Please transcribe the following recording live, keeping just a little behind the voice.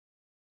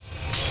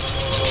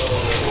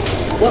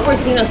what we're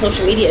seeing on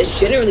social media is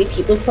generally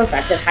people's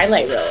perfected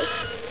highlight reels.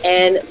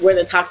 And where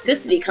the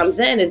toxicity comes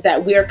in is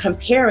that we're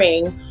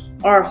comparing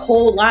our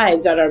whole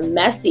lives that are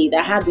messy,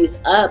 that have these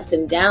ups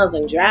and downs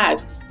and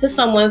drags, to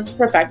someone's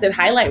perfected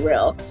highlight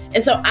reel.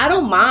 And so I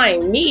don't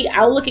mind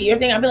I'll look at your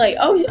thing, I'll be like,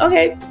 oh,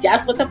 okay,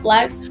 just with the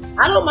flex.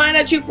 I don't mind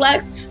that you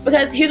flex,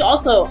 because here's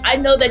also, I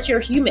know that you're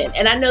human,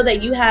 and I know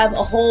that you have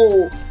a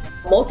whole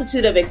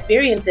multitude of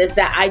experiences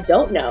that I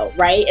don't know,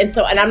 right? And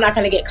I'm not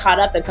going to get caught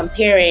up in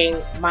comparing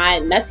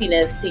my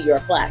messiness to your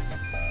flex.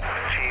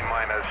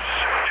 T-minus 10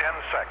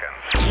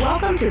 seconds.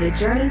 Welcome to the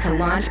Journey to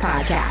Launch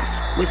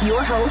podcast with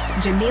your host,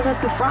 Jamila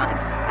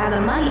Souffrant. As a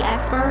money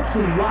expert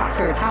who walks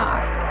her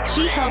talk,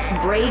 she helps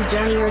brave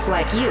journeyers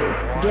like you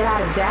get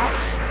out of debt,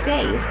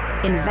 save,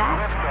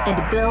 invest,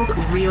 and build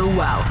real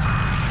wealth.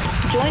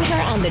 Join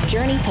her on the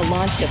journey to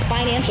launch to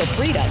financial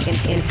freedom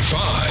in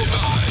 5,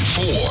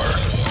 4,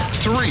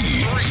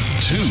 3,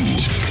 2,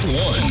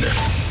 1.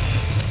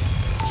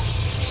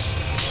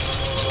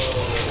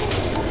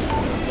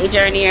 Hey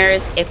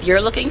journeyers, if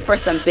you're looking for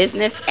some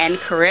business and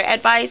career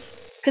advice,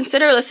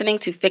 consider listening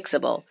to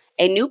Fixable,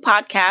 a new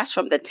podcast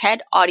from the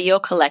TED Audio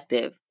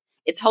Collective.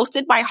 It's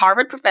hosted by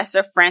Harvard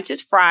professor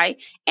Frances Frei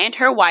and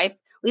her wife,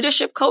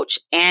 leadership coach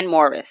Ann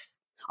Morris.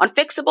 On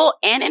Fixable,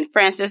 Ann and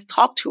Frances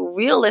talk to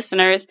real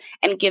listeners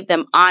and give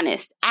them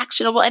honest,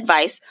 actionable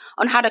advice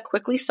on how to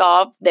quickly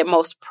solve their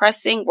most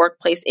pressing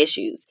workplace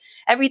issues.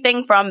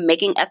 Everything from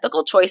making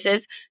ethical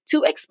choices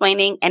to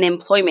explaining an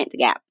employment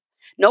gap.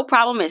 No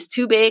problem is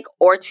too big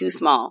or too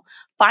small.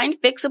 Find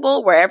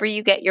Fixable wherever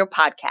you get your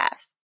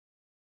podcasts.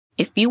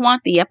 If you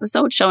want the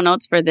episode show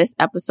notes for this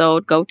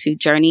episode, go to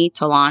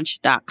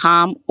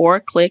journeytolaunch.com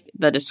or click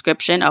the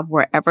description of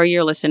wherever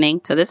you're listening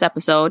to this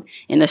episode.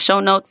 In the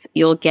show notes,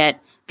 you'll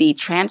get the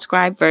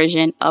transcribed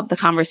version of the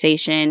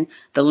conversation,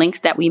 the links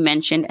that we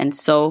mentioned, and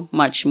so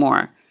much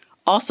more.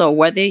 Also,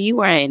 whether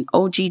you are an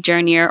OG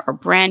journeyer or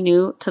brand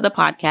new to the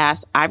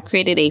podcast, I've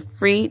created a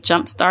free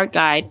jumpstart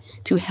guide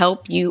to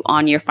help you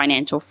on your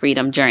financial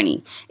freedom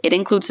journey. It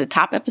includes the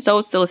top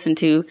episodes to listen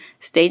to,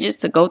 stages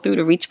to go through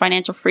to reach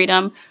financial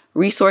freedom,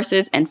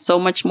 resources, and so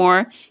much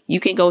more. You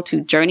can go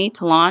to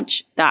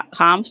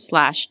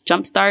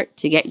journeytolaunch.com/jumpstart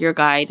to get your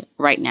guide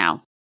right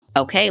now.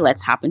 Okay,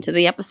 let's hop into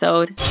the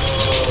episode.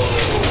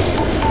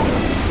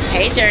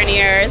 Hey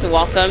journeyers,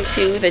 welcome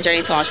to the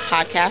Journey to Launch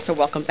podcast, or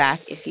welcome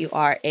back if you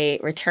are a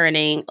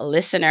returning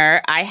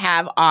listener. I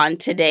have on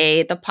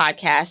today the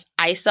podcast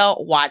Isa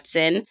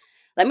Watson.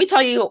 Let me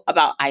tell you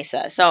about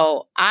Isa.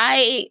 So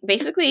I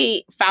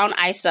basically found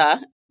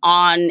Isa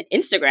on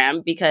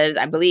Instagram because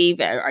I believe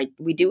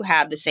we do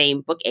have the same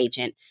book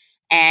agent.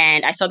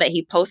 And I saw that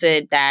he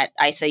posted that,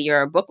 Isa,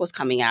 your book was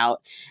coming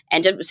out.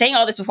 And just saying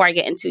all this before I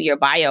get into your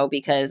bio,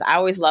 because I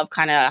always love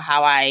kind of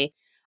how I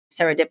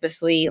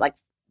serendipitously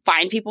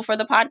find people for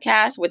the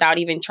podcast without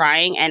even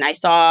trying. And I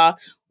saw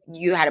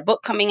you had a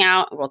book coming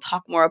out. We'll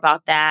talk more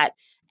about that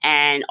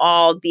and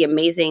all the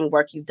amazing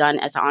work you've done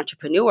as an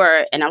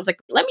entrepreneur. And I was like,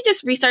 let me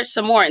just research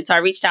some more. And so I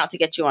reached out to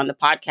get you on the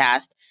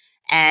podcast.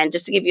 And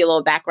just to give you a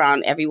little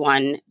background,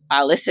 everyone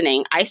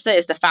listening, Isa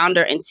is the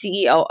founder and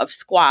CEO of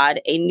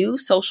Squad, a new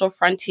social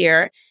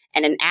frontier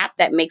and an app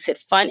that makes it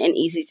fun and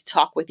easy to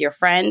talk with your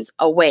friends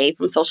away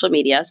from social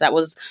media. So that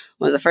was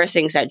one of the first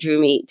things that drew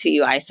me to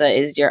you, Isa,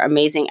 is your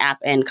amazing app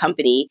and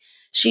company.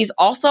 She's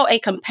also a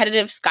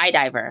competitive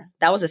skydiver.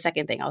 That was the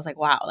second thing. I was like,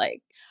 wow,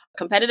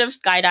 competitive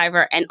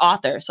skydiver and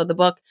author. So the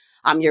book,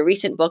 your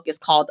recent book is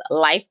called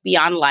Life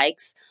Beyond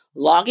Likes,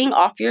 Logging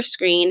Off Your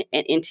Screen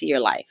and Into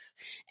Your Life.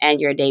 And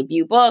your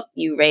debut book,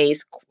 you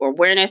raise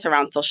awareness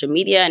around social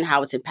media and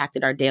how it's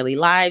impacted our daily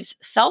lives,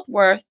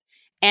 self-worth,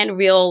 and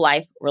real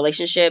life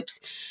relationships.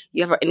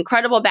 You have an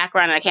incredible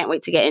background, and I can't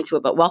wait to get into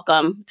it, but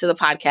welcome to the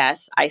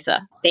podcast,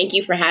 Isa. Thank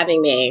you for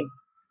having me.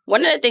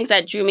 One of the things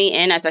that drew me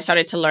in as I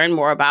started to learn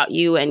more about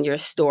you and your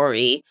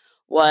story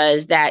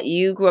was that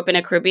you grew up in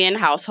a Caribbean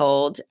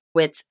household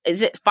with,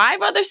 is it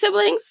 5 other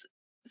siblings?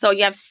 So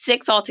you have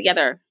 6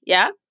 altogether,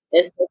 yeah?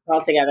 It's 6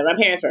 altogether. My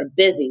parents were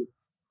busy.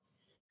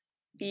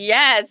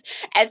 Yes.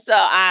 And so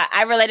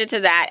I related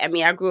to that. I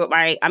mean, I'm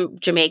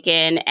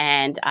Jamaican.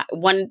 And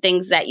one of the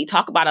things that you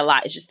talk about a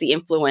lot is just the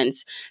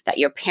influence that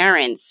your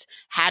parents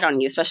had on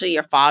you, especially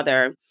your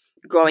father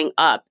growing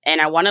up.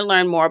 And I want to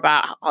learn more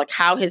about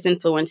how his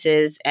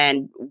influences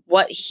and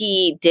what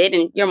he did,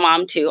 and your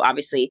mom too,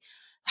 obviously,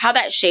 how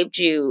that shaped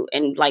you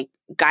and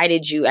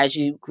guided you as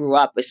you grew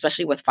up,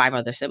 especially with 5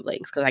 other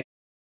siblings. Because I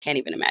can't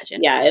even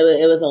imagine. Yeah,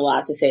 it was a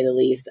lot, to say the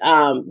least.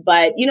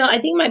 But, I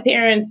think my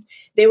parents,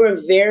 they were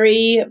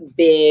very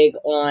big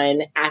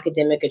on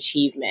academic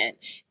achievement,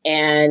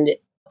 and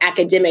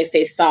academics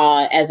they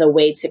saw as a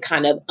way to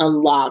kind of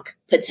unlock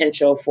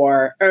potential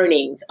for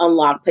earnings,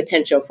 unlock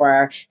potential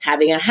for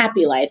having a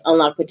happy life,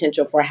 unlock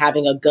potential for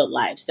having a good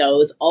life. So it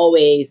was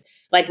always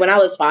when I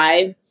was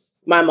 5,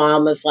 my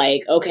mom was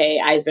like, okay,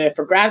 Isa,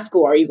 for grad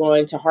school, are you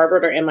going to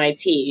Harvard or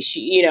MIT?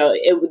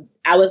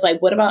 I was like,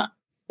 what about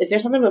is there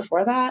something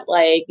before that?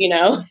 Like,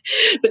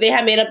 but they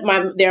had made up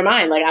their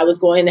mind. Like I was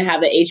going to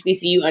have an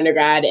HBCU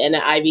undergrad and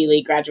an Ivy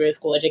League graduate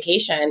school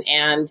education.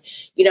 And,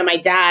 my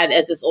dad,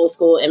 as this old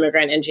school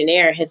immigrant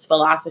engineer, his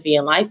philosophy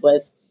in life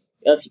was,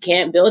 if you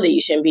can't build it, you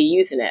shouldn't be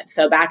using it.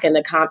 So back in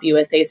the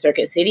CompUSA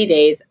Circuit City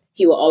days,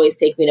 he would always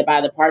take me to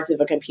buy the parts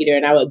of a computer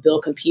and I would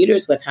build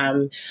computers with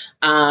him,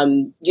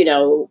 and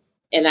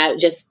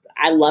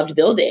I loved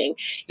building,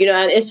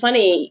 and it's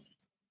funny.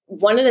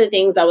 One of the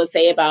things I would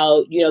say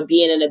about,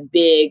 being in a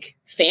big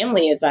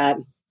family is that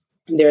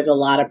there's a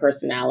lot of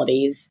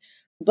personalities,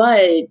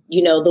 but,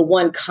 the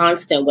one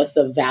constant was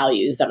the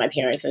values that my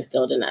parents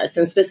instilled in us.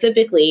 And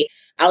specifically,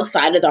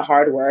 outside of the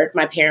hard work,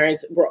 my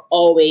parents were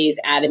always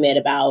adamant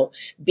about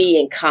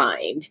being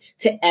kind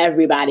to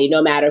everybody,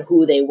 no matter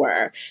who they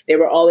were. They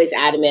were always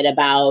adamant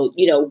about,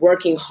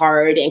 working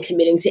hard and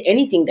committing to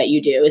anything that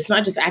you do. It's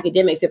not just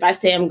academics. If I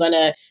say I'm going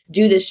to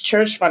do this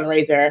church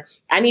fundraiser,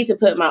 I need to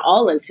put my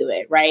all into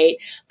it, right?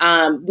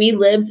 We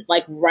lived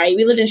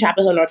in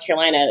Chapel Hill, North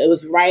Carolina. It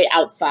was right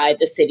outside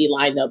the city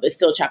line though, but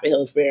still Chapel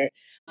Hill is weird.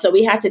 So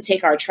we had to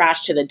take our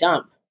trash to the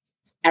dump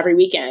every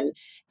weekend.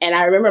 And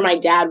I remember my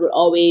dad would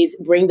always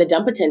bring the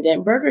dump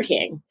attendant Burger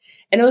King.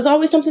 And it was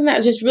always something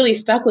that just really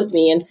stuck with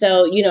me. And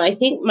so, I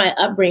think my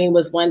upbringing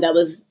was one that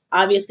was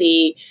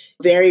obviously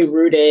very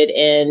rooted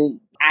in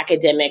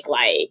academic,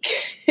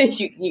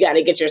 you got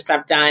to get your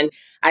stuff done.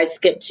 I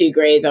skipped 2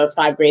 grades. I was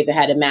 5 grades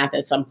ahead of math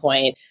at some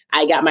point.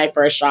 I got my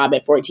first job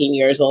at 14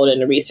 years old in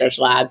the research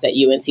labs at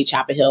UNC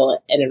Chapel Hill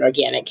in an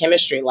organic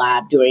chemistry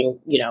lab doing,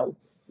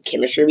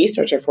 chemistry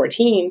research at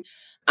 14.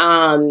 But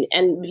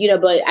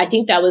I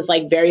think that was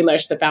very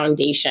much the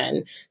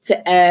foundation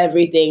to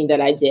everything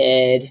that I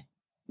did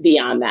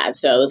beyond that.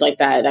 So it was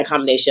that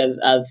combination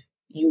of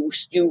you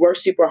work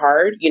super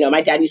hard.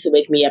 My dad used to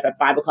wake me up at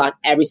 5 o'clock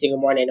every single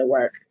morning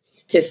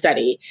to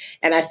study.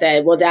 And I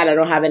said, well, Dad, I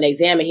don't have an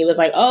exam. And he was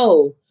like,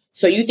 oh,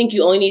 so you think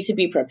you only need to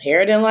be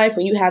prepared in life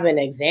when you have an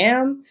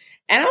exam?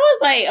 And I was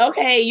like,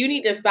 okay, you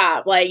need to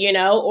stop,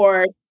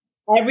 or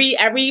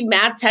every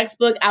math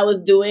textbook I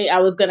was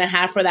going to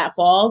have for that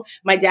fall,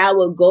 my dad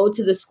would go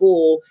to the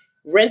school,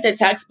 rent the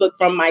textbook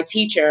from my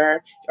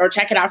teacher or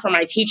check it out from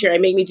my teacher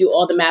and make me do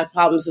all the math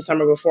problems the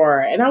summer before.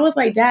 And I was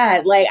like,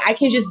 Dad, I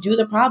can just do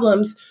the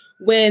problems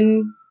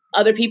when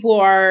other people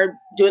are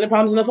doing the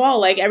problems in the fall,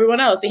 like everyone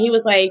else. And he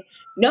was like,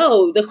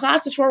 no, the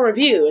class is for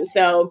review. And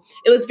so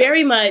it was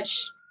very much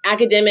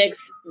academics,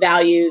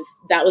 values.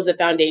 That was the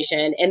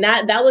foundation. And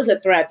that was a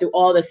thread through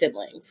all the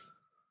siblings.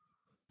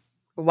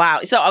 Wow.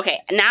 So, okay,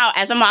 now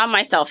as a mom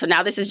myself, so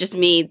now this is just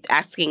me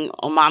asking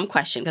a mom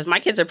question because my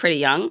kids are pretty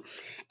young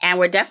and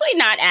we're definitely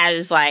not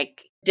as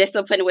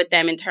disciplined with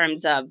them in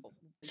terms of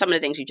some of the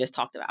things you just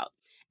talked about.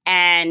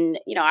 And,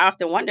 I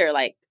often wonder,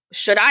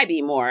 should I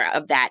be more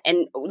of that?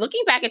 And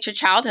looking back at your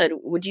childhood,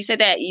 would you say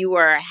that you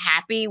were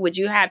happy? Would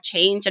you have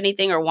changed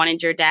anything or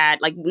wanted your dad,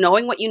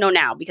 knowing what you know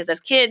now? Because as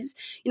kids,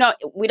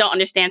 we don't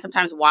understand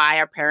sometimes why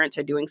our parents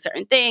are doing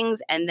certain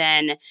things. And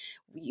then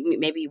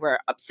maybe we're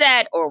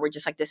upset or we're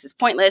just this is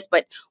pointless.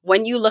 But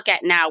when you look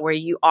at now where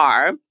you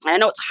are, and I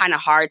know it's kind of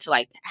hard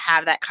to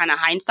have that kind of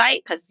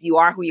hindsight because you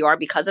are who you are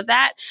because of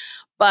that.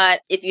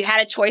 But if you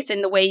had a choice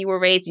in the way you were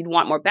raised, you'd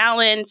want more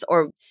balance,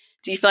 or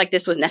do you feel like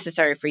this was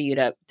necessary for you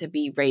to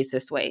be raised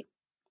this way?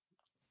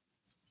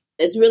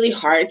 It's really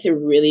hard to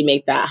really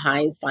make that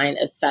hindsight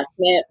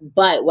assessment.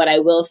 But what I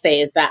will say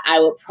is that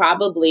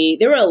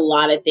there were a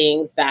lot of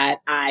things that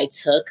I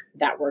took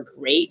that were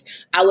great.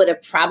 I would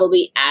have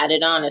probably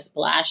added on a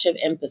splash of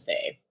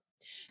empathy.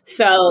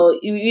 So,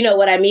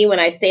 what I mean when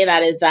I say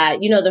that is that,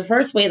 the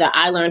first way that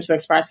I learned to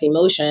express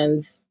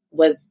emotions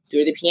was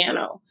through the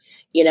piano.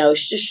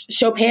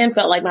 Chopin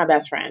felt like my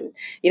best friend.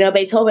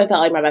 Beethoven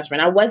felt like my best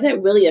friend. I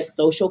wasn't really a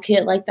social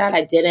kid like that.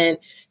 I didn't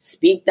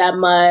speak that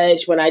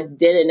much when I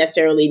didn't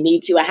necessarily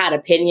need to. I had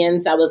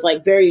opinions. I was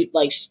very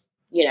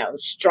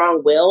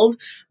strong-willed,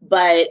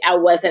 but I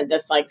wasn't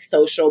this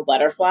social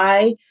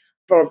butterfly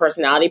from a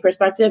personality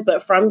perspective,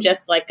 but from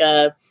just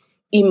a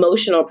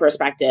emotional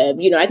perspective.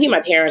 I think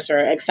my parents are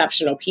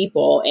exceptional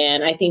people,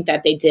 and I think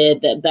that they did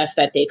the best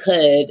that they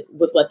could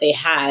with what they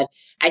had.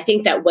 I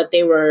think that what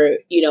they were,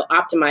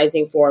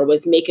 optimizing for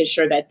was making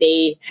sure that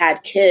they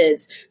had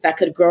kids that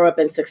could grow up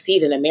and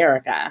succeed in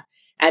America.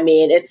 I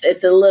mean,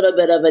 it's a little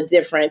bit of a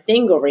different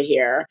thing over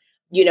here.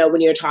 When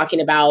you're talking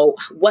about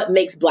what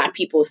makes Black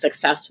people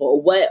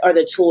successful, what are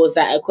the tools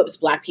that equips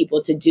Black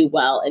people to do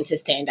well and to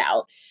stand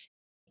out?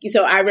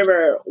 So I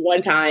remember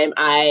one time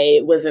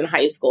I was in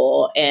high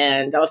school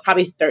and I was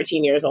probably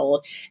 13 years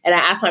old. And I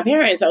asked my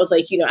parents, I was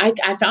like,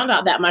 I found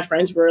out that my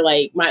friends were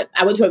I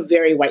went to a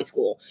very white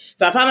school.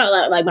 So I found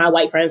out that my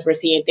white friends were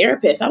seeing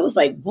therapists. I was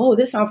like, whoa,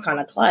 this sounds kind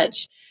of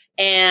clutch.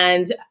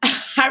 And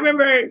I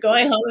remember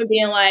going home and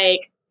being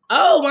like,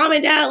 oh, Mom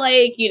and Dad,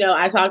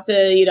 I talked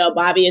to,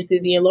 Bobby and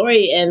Susie and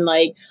Lori. And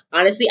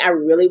honestly, I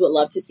really would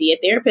love to see a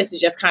therapist to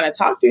just kind of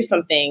talk through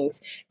some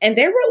things. And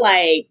they were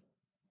like,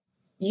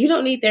 you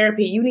don't need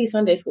therapy. You need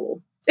Sunday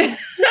school.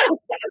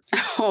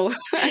 Oh.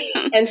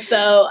 And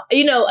so,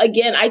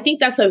 again, I think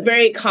that's a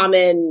very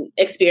common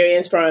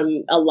experience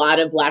from a lot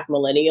of Black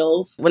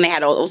millennials. When they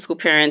had old school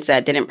parents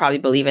that didn't probably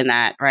believe in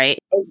that, right?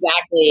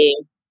 Exactly.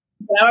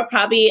 But I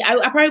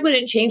probably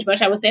wouldn't change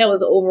much. I would say I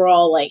was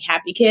overall like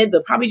happy kid,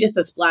 but probably just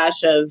a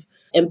splash of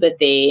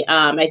empathy.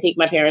 I think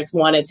my parents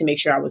wanted to make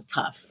sure I was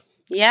tough.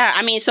 Yeah.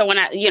 I mean, so when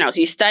so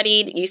you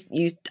studied,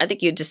 I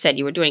think you just said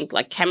you were doing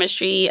like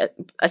chemistry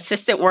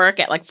assistant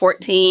work at like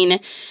 14,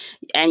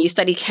 and you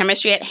studied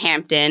chemistry at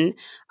Hampton.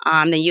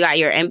 Then you got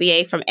your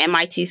MBA from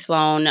MIT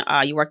Sloan.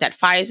 You worked at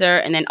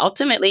Pfizer, and then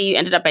ultimately you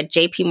ended up at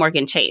JP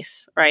Morgan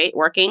Chase, right?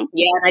 Working?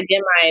 Yeah, and I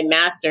did my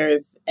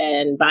master's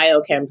in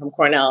biochem from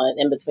Cornell and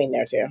in between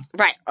there too.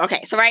 Right.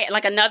 Okay. So, right,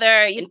 like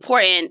another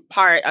important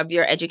part of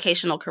your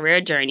educational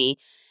career journey.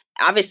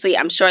 Obviously,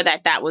 I'm sure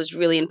that was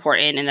really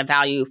important and a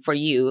value for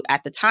you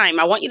at the time.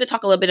 I want you to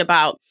talk a little bit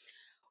about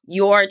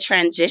your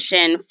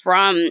transition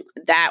from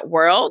that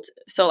world.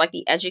 So like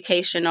the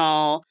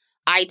educational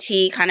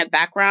IT kind of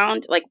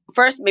background. Like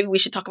first, maybe we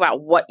should talk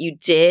about what you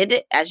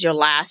did as your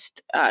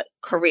last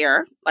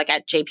career, like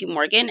at JP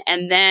Morgan.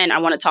 And then I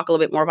want to talk a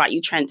little bit more about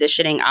you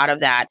transitioning out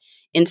of that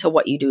into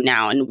what you do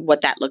now and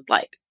what that looked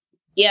like.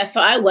 Yeah,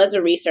 so I was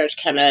a research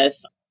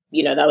chemist.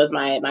 That was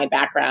my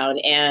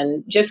background.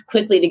 And just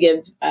quickly to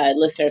give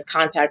listeners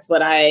context,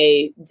 what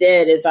I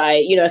did is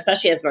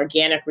especially as an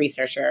organic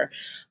researcher,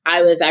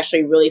 I was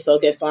actually really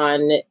focused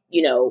on,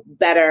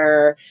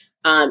 better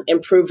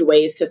improved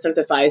ways to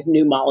synthesize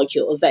new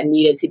molecules that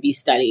needed to be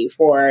studied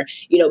for,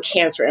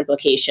 cancer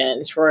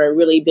implications, for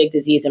really big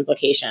disease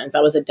implications. I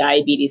was a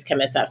diabetes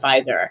chemist at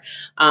Pfizer.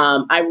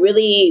 I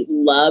really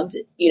loved,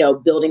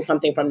 building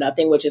something from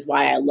nothing, which is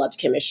why I loved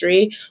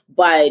chemistry.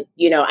 But,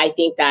 I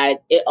think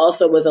that it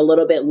also was a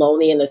little bit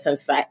lonely in the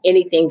sense that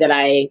anything that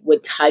I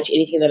would touch,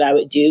 anything that I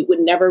would do would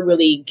never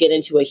really get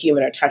into a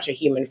human or touch a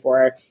human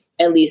for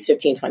at least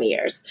 15, 20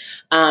 years.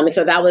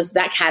 So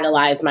that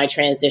catalyzed my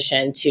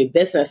transition to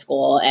business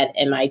school at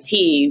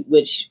MIT,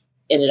 which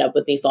ended up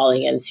with me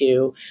falling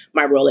into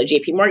my role at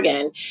JP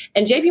Morgan.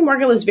 And JP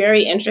Morgan was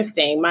very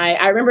interesting.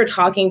 I remember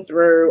talking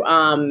through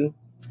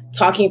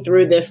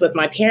this with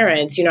my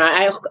parents.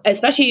 I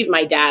especially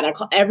my dad. I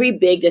call every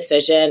big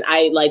decision.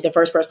 The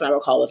first person I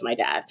would call was my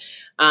dad,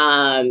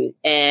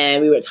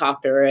 and we would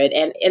talk through it.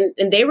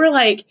 And they were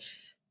like,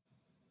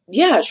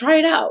 "Yeah, try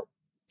it out,"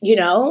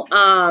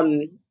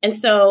 And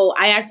so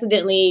I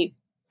accidentally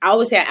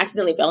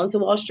fell into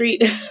Wall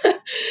Street.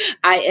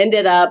 I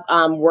ended up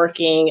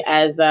working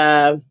as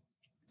a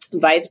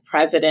vice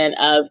president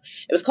it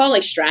was called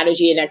like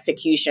strategy and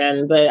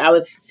execution, but I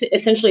was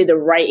essentially the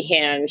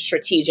right-hand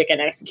strategic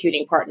and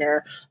executing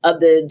partner of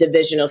the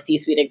divisional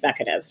C-suite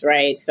executives,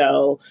 right?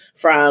 So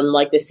from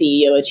like the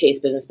CEO of Chase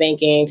Business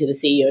Banking to the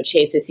CEO of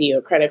Chase, the CEO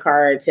of Credit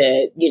Card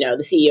to,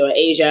 the CEO of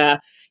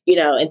Asia,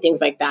 and things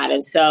like that.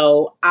 And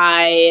so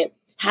I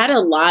had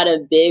a lot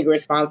of big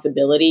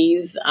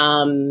responsibilities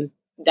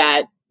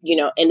that,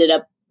 ended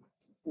up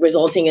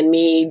resulting in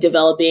me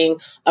developing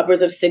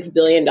upwards of $6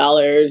 billion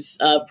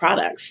of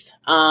products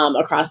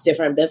across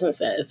different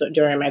businesses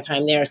during my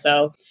time there.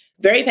 So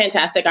very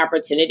fantastic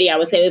opportunity. I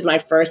would say it was my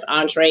first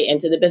entree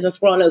into the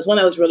business world. And it was one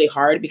that was really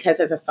hard because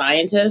as a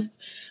scientist,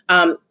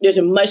 there's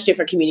a much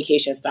different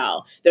communication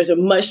style. There's a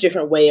much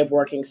different way of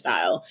working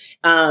style.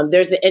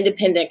 There's an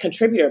independent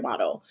contributor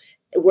model.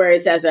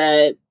 Whereas as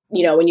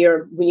when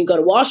you go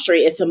to Wall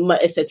Street,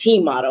 it's a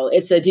team model.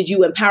 It's a, did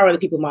you empower the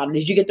people model?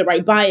 Did you get the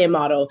right buy-in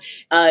model?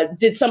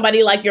 Did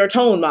somebody like your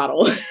tone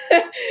model? And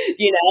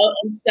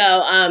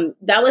so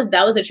that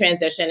was a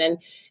transition.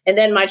 And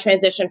then my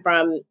transition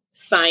from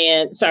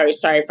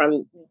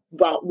from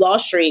Wall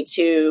Street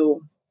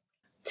to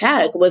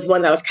tech was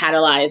one that was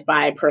catalyzed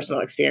by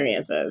personal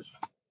experiences.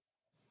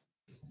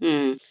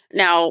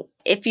 Now,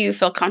 if you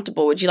feel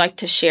comfortable, would you like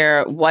to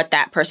share what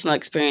that personal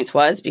experience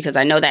was? Because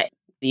I know that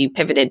you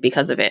pivoted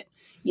because of it.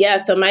 Yeah.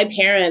 So my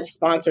parents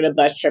sponsored a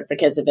bus trip for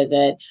kids to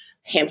visit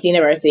Hampton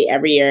University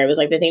every year. It was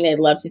like the thing they'd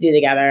love to do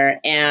together.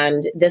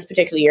 And this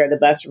particular year, the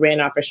bus ran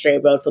off a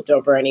straight road, flipped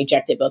over, and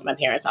ejected both my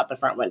parents out the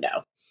front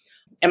window.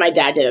 And my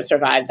dad didn't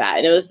survive that.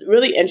 And it was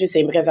really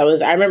interesting because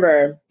I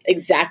remember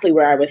exactly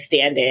where I was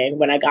standing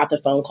when I got the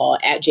phone call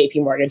at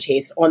JP Morgan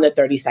Chase on the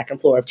 32nd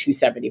floor of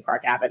 270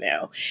 Park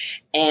Avenue.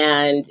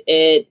 And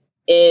it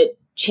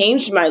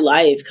changed my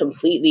life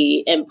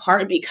completely, in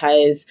part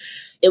because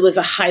it was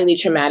a highly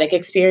traumatic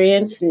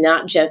experience.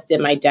 Not just did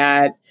my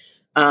dad,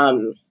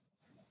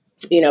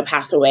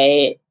 pass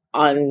away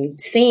on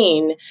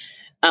scene.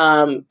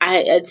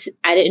 I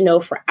didn't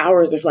know for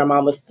hours if my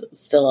mom was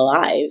still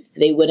alive.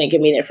 They wouldn't give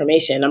me the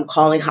information. I'm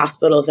calling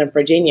hospitals in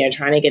Virginia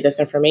trying to get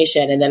this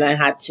information. And then I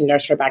had to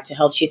nurse her back to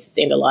health. She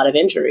sustained a lot of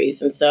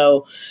injuries. And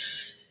so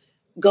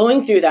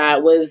going through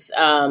that was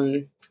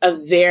a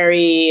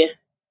very,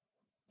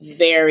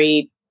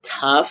 very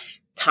tough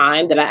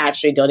time that I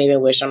actually don't even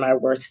wish on my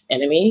worst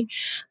enemy.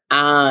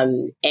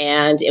 And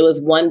it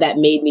was one that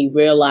made me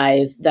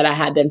realize that I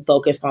had been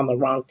focused on the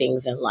wrong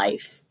things in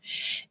life.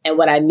 And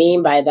what I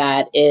mean by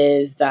that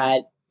is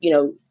that,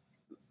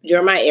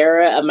 during my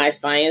era of my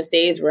science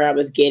days where I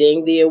was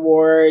getting the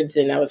awards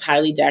and I was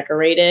highly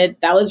decorated,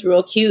 that was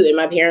real cute. And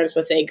my parents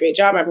would say, great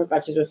job. My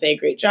professors would say,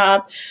 great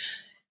job.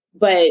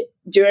 But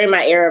during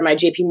my era of my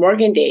JP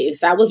Morgan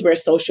days, that was where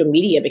social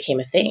media became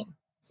a thing.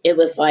 It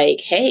was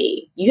like,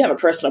 hey, you have a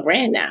personal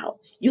brand now.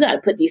 You got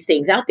to put these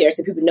things out there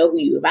so people know who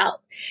you're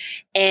about.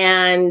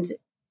 And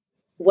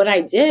what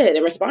I did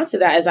in response to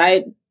that is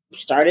I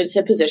started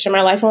to position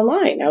my life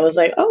online. I was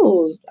like,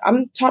 oh,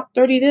 I'm top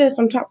 30 this,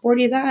 I'm top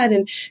 40 that.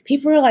 And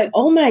people were like,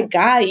 oh my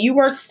God, you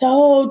were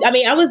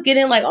I was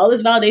getting like all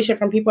this validation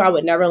from people I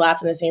would never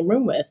laugh in the same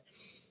room with.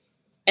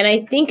 And I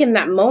think in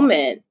that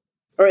moment,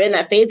 or in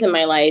that phase in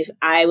my life,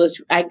 I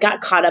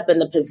got caught up in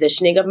the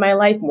positioning of my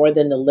life more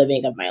than the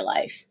living of my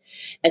life.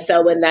 And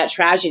so when that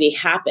tragedy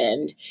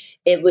happened,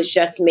 it was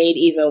just made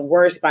even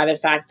worse by the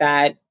fact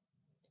that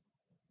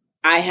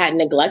I had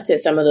neglected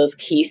some of those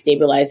key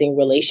stabilizing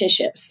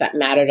relationships that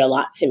mattered a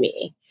lot to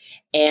me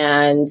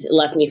and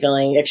left me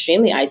feeling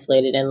extremely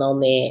isolated and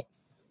lonely.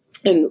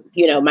 And,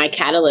 my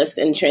catalyst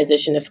and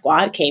transition to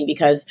Squad came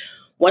because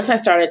once I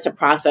started to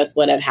process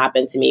what had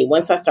happened to me,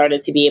 once I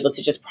started to be able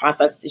to just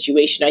process the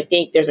situation, I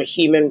think there's a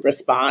human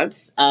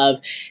response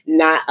of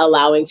not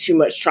allowing too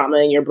much trauma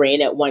in your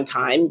brain at one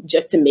time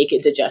just to make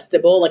it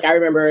digestible. Like I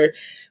remember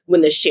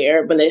when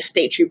the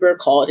state trooper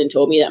called and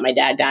told me that my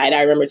dad died,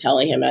 I remember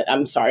telling him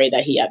I'm sorry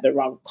that he had the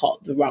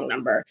wrong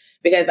number,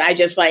 because I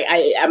just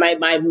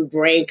my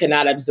brain could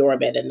not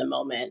absorb it in the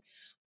moment.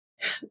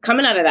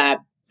 Coming out of that,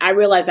 I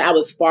realized that I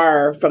was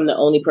far from the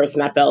only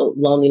person that felt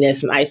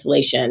loneliness and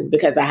isolation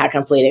because I had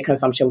conflated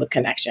consumption with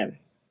connection.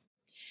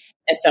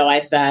 And so I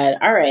said,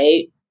 all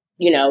right,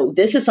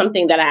 this is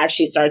something that I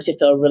actually started to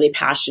feel really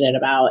passionate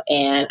about.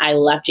 And I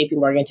left JP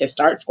Morgan to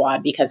start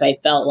Squad because I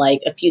felt like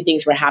a few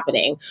things were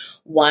happening.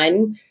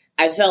 One,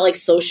 I felt like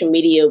social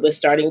media was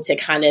starting to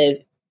kind of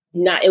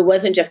it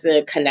wasn't just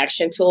a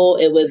connection tool.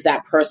 It was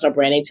that personal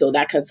branding tool,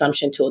 that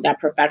consumption tool,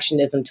 that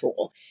perfectionism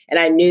tool. And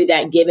I knew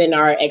that given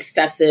our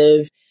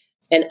excessive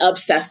and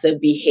obsessive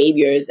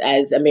behaviors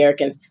as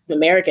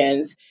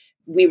Americans,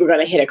 we were going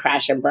to hit a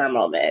crash and burn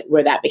moment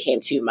where that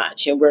became too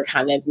much. And we're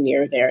kind of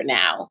near there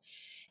now.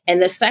 And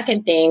the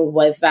second thing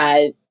was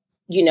that,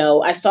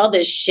 I saw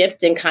this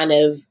shift in kind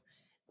of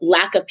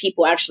lack of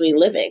people actually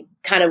living,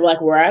 kind of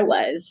like where I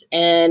was.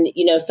 And,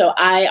 so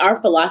our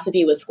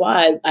philosophy with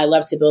Squad, I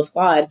love to build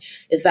Squad,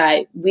 is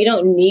that we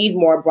don't need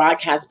more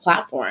broadcast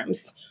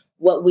platforms.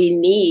 What we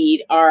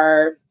need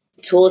are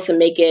tools to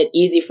make it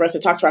easy for us to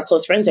talk to our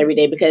close friends every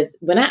day. Because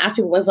when I ask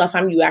people, when's the last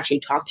time you actually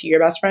talked to your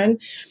best friend?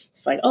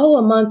 It's like, oh,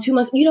 a month, 2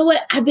 months. You know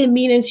what? I've been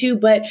meaning to,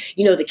 but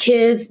the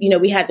kids,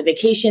 we had the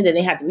vacation, then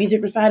they had the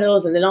music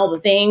recitals and then all the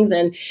things.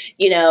 And,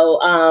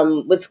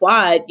 with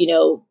Squad,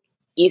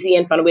 easy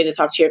and fun way to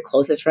talk to your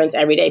closest friends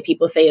every day.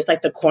 People say it's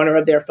like the corner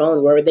of their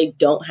phone where they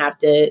don't have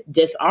to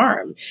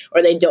disarm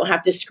or they don't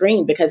have to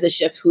screen because it's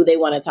just who they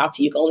want to talk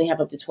to. You can only have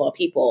up to 12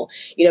 people,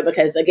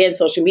 because again,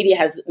 social media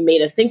has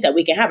made us think that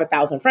we can have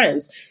 1,000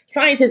 friends.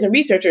 Scientists and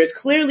researchers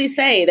clearly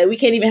say that we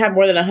can't even have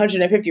more than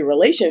 150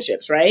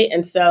 relationships, right?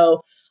 And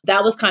so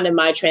that was kind of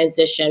my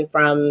transition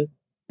from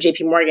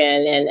JP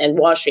Morgan and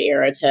Wall Street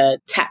era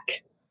to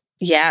tech.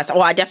 Yes.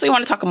 Well, I definitely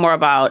want to talk more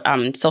about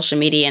social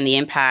media and the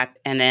impact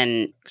and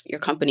then your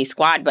company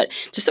Squad. But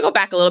just to go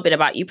back a little bit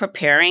about you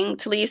preparing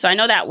to leave. So I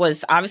know that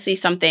was obviously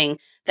something,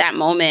 that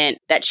moment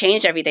that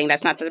changed everything.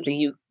 That's not something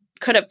you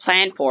could have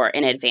planned for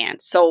in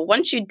advance. So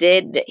once you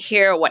did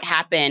hear what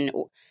happened,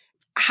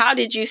 how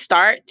did you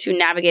start to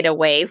navigate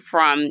away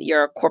from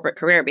your corporate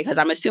career? Because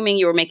I'm assuming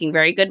you were making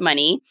very good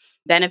money,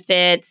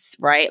 benefits,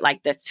 right?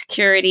 Like the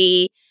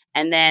security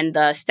and then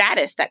the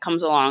status that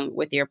comes along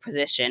with your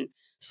position.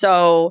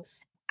 So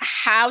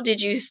how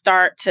did you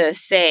start to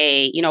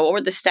say, what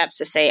were the steps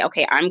to say,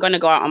 okay, I'm going to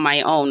go out on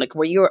my own? Like,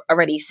 were you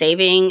already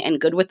saving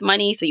and good with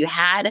money? So you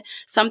had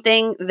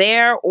something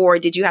there, or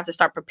did you have to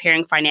start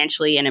preparing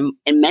financially and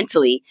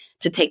mentally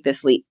to take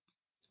this leap?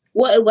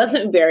 Well, it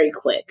wasn't very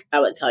quick. I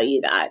would tell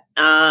you that,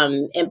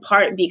 in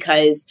part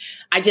because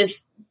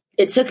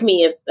it took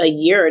me a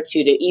year or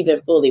two to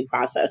even fully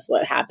process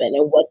what happened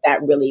and what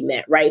that really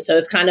meant. Right. So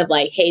it's kind of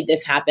like, hey,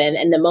 this happened.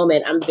 And the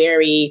moment I'm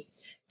very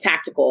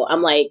tactical.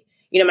 I'm like,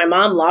 my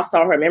mom lost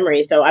all her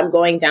memory. So I'm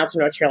going down to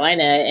North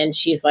Carolina and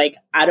she's like,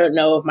 I don't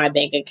know if my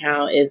bank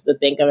account is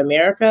with Bank of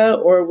America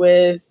or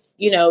with,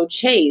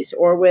 Chase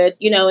or with,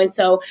 and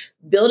so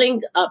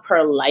building up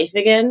her life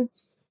again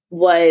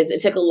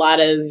it took a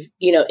lot of,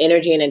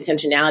 energy and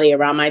intentionality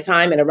around my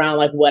time and around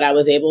like what I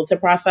was able to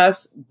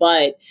process.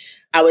 But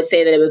I would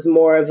say that it was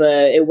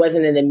it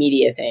wasn't an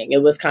immediate thing.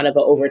 It was kind of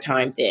an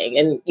overtime thing.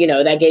 And,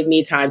 that gave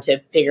me time to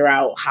figure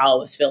out how I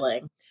was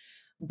feeling.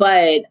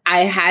 But I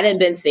hadn't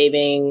been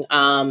saving,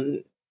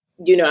 I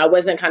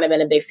wasn't kind of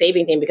in a big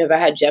saving thing because I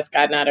had just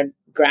gotten out of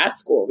grad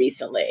school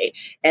recently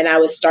and I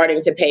was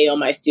starting to pay on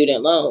my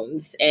student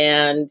loans.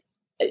 And,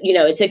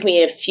 it took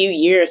me a few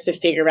years to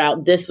figure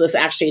out this was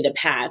actually the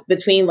path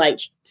between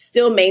like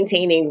still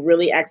maintaining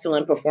really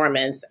excellent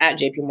performance at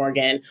JP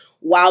Morgan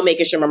while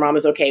making sure my mom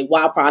was okay,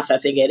 while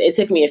processing it. It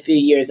took me a few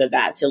years of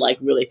that to like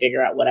really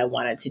figure out what I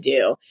wanted to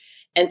do.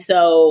 And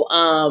so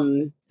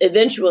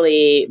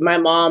eventually my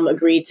mom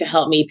agreed to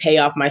help me pay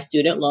off my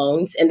student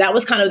loans. And that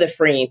was kind of the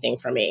freeing thing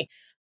for me.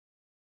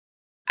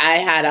 I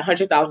had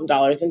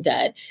 $100,000 in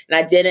debt and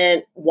I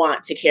didn't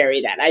want to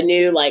carry that. I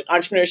knew like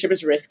entrepreneurship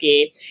is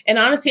risky. And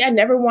honestly, I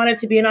never wanted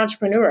to be an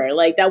entrepreneur.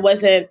 Like that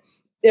wasn't,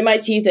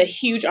 MIT is a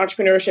huge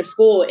entrepreneurship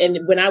school.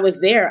 And when I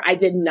was there, I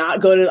did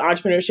not go to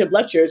entrepreneurship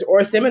lectures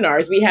or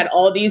seminars. We had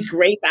all these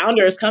great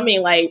founders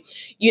coming, like,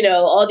 you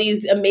know, all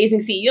these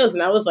amazing CEOs.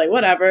 And I was like,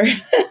 whatever.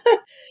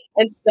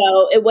 And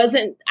so it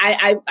wasn't,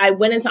 I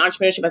went into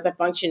entrepreneurship as a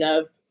function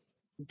of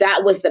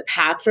that was the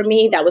path for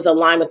me that was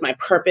aligned with my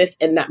purpose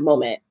in that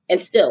moment and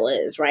still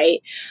is,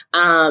 right?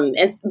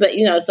 But,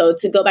 you know, so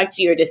to go back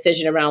to your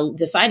decision around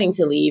deciding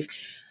to leave,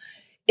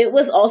 it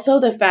was also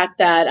the fact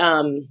that,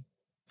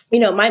 you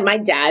know, my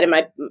dad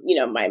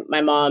and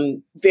my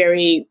mom,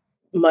 very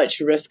much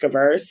risk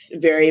averse,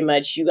 very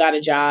much you got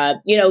a job.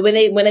 You know, when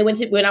I went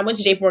to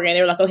JP Morgan, they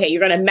were like, okay,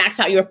 you're going to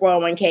max out your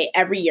 401k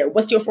every year.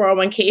 What's your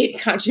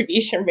 401k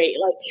contribution rate?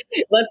 Like,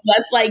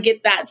 let's like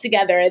get that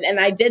together. And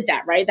I did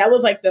that, right? That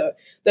was like the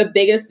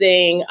biggest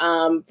thing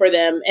for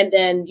them. And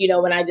then, you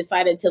know, when I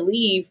decided to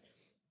leave,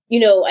 you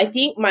know, I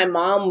think my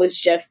mom was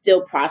just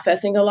still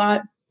processing a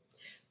lot.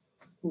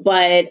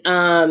 But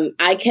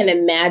I can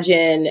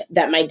imagine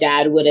that my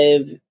dad would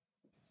have,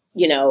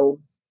 you know,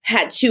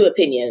 had two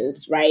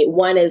opinions, right?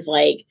 One is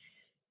like,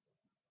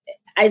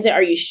 Isaac,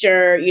 are you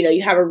sure? You know,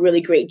 you have a really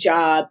great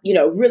job, you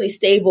know, really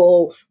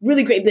stable,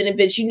 really great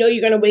benefits. You know,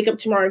 you're going to wake up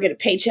tomorrow and get a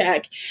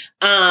paycheck.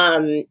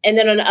 And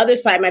then on the other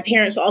side, my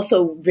parents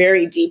also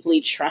very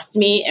deeply trust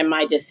me and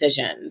my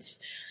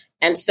decisions.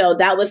 And so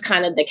that was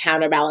kind of the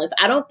counterbalance.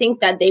 I don't think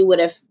that they would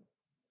have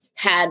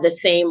had the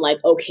same like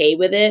okay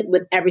with it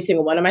with every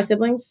single one of my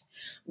siblings.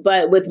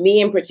 But with me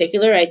in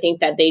particular, I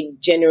think that they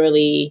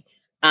generally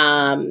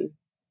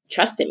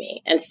trusted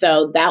me. And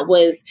so that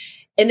was,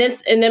 and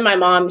then my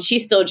mom, she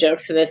still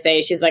jokes to this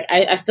day. She's like,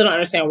 I still don't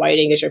understand why you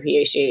didn't get your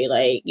PhD.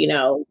 Like, you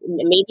know,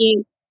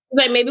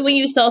 maybe when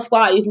you sell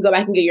Squad, you can go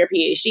back and get your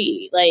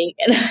PhD. Like,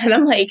 and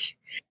I'm like,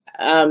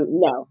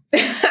 no.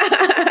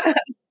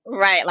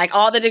 Right. Like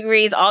all the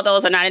degrees, all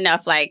those are not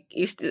enough. Like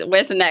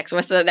where's the next?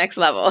 What's the next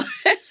level?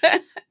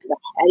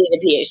 I need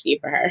a PhD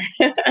for her.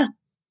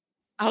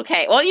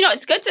 Okay. Well, you know,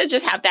 it's good to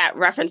just have that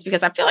reference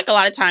because I feel like a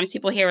lot of times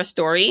people hear a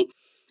story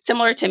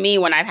similar to me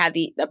when I've had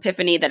the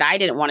epiphany that I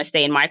didn't want to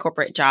stay in my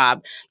corporate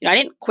job. You know, I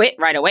didn't quit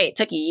right away. It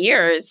took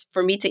years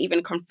for me to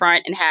even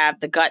confront and have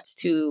the guts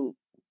to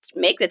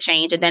make the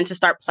change and then to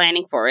start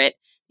planning for it,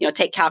 you know,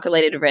 take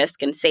calculated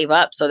risk and save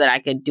up so that I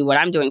could do what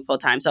I'm doing full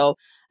time. So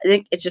I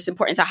think it's just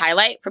important to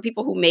highlight for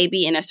people who may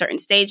be in a certain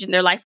stage in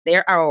their life, they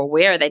are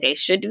aware that they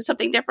should do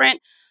something different,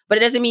 but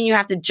it doesn't mean you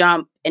have to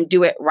jump and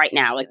do it right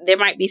now. Like there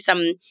might be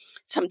some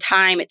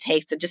time it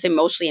takes to just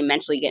emotionally and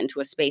mentally get into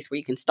a space where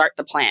you can start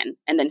the plan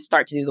and then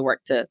start to do the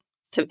work to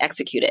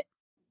execute it.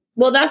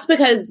 Well, that's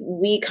because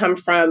we come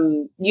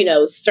from, you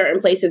know, certain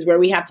places where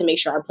we have to make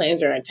sure our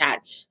plans are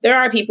intact. There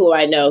are people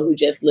I know who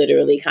just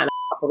literally kind of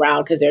hop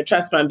around because they're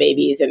trust fund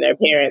babies and their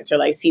parents are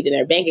like seeding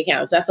their bank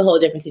accounts. That's a whole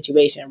different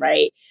situation,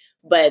 right?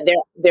 But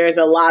there's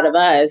a lot of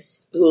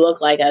us who look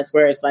like us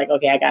where it's like,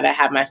 okay, I got to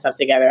have my stuff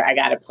together. I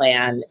got to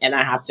plan and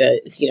I have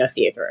to, you know,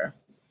 see it through.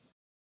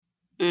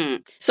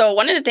 So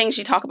one of the things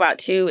you talk about,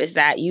 too, is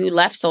that you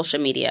left social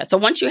media. So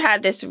once you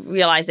had this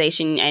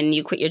realization and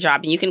you quit your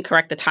job, and you can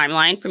correct the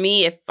timeline for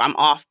me if I'm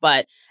off,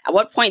 but at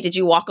what point did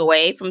you walk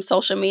away from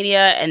social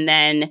media? And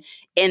then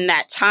in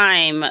that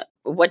time,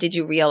 what did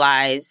you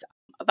realize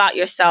about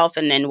yourself?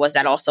 And then was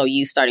that also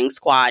you starting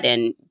Squad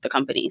and the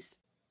companies?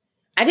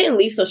 I didn't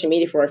leave social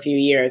media for a few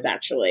years,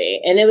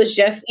 actually. And it was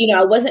just, you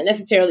know, I wasn't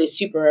necessarily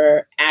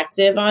super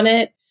active on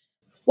it.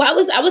 Well,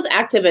 I was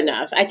active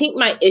enough. I think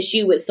my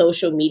issue with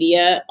social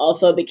media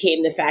also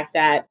became the fact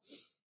that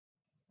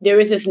there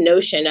was this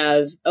notion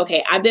of,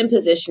 okay, I've been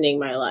positioning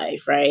my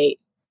life, right?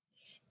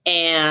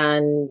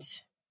 And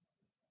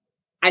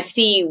I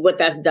see what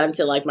that's done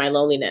to like my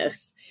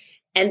loneliness.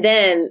 And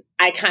then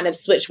I kind of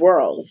switched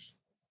worlds.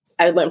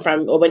 I went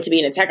to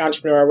being a tech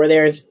entrepreneur where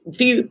there's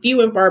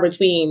few and far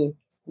between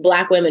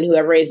Black women who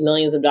have raised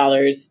millions of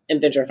dollars in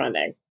venture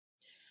funding.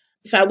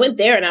 So I went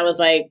there and I was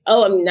like,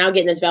 oh, I'm now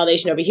getting this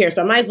validation over here.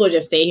 So I might as well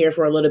just stay here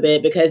for a little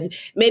bit because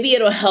maybe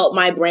it'll help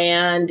my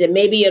brand and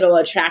maybe it'll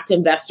attract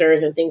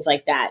investors and things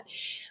like that.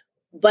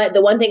 But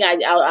the one thing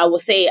I will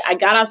say, I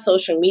got off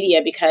social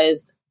media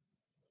because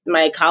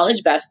my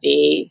college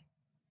bestie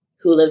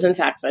who lives in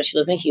Texas, she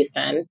lives in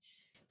Houston.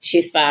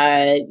 She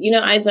said, you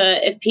know,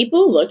 Isa, if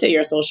people looked at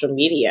your social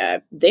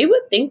media, they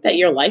would think that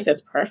your life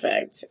is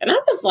perfect. And I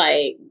was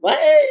like,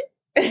 what?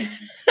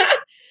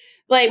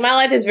 Like, my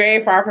life is very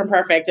far from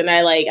perfect.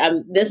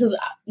 And this is,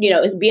 you know,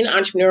 it's being an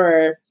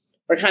entrepreneur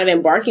or kind of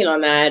embarking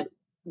on that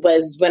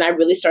was when I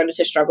really started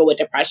to struggle with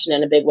depression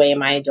in a big way in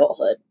my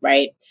adulthood.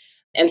 Right.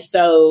 And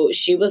so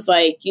she was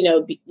like, you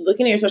know,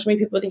 looking at your social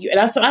media, people think you, and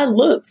I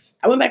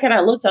went back and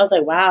I looked, I was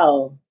like,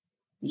 wow.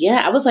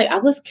 Yeah. I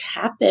was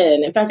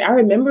capping. In fact, I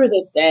remember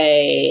this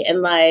day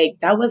and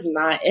like, that was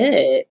not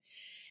it.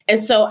 And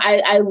so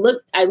I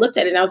looked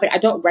at it and I was like, I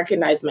don't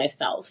recognize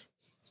myself.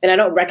 And I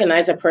don't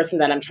recognize the person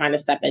that I'm trying to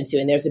step into.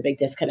 And there's a big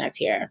disconnect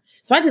here.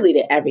 So I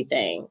deleted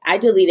everything.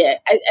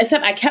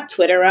 Except I kept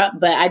Twitter up,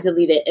 but I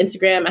deleted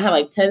Instagram. I had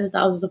like tens of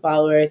thousands of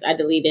followers. I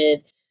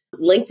deleted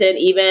LinkedIn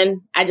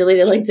even. I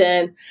deleted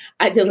LinkedIn.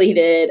 I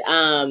deleted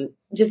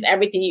just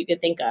everything you could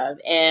think of.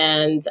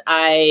 And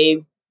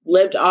I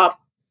lived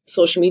off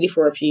social media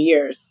for a few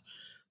years.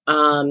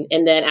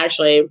 And then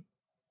actually,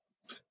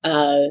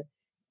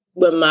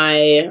 when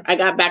I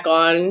got back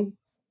on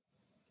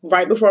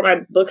right before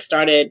my book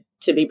started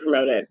to be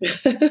promoted.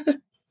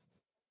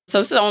 So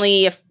this is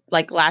only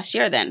like last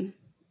year then?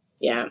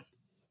 Yeah.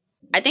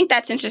 I think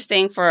that's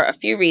interesting for a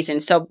few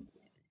reasons. So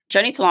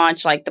Journey to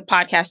Launch, like the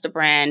podcast, the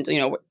brand,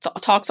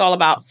 talks all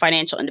about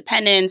financial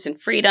independence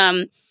and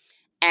freedom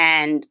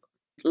and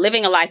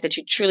living a life that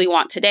you truly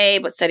want today,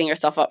 but setting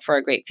yourself up for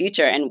a great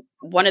future. And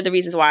one of the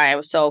reasons why I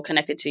was so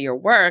connected to your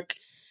work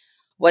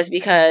was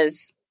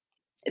because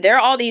there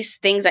are all these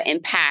things that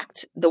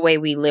impact the way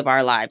we live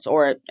our lives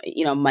or,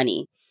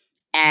 money.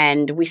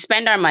 And we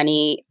spend our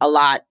money a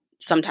lot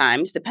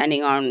sometimes,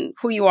 depending on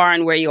who you are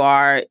and where you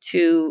are,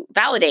 to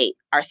validate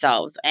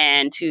ourselves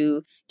and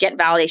to get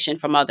validation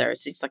from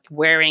others. It's like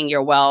wearing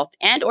your wealth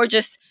and or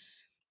just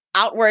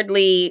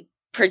outwardly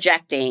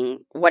projecting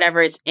whatever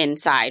is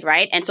inside,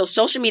 right? And so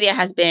social media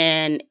has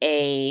been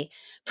a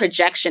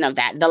projection of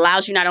that. It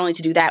allows you not only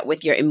to do that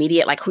with your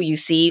immediate, like who you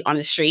see on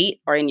the street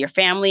or in your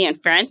family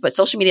and friends, but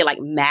social media like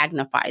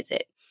magnifies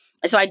it.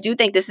 And so I do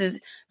think this is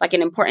like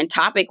an important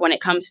topic when it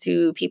comes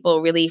to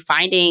people really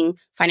finding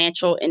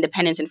financial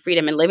independence and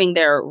freedom and living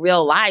their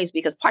real lives,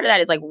 because part of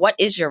that is like, what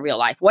is your real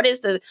life? What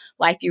is the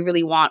life you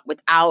really want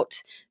without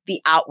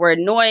the outward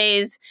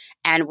noise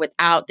and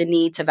without the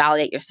need to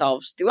validate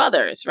yourselves through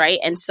others, right?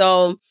 And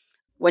so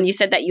when you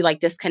said that you like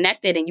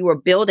disconnected and you were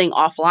building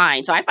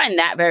offline, so I find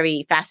that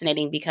very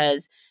fascinating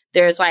because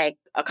there's like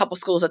a couple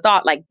schools of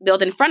thought, like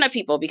build in front of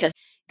people, because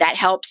that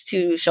helps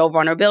to show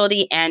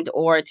vulnerability and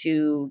or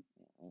to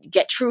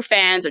get true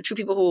fans or true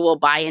people who will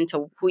buy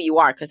into who you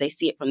are because they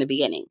see it from the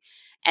beginning.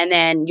 And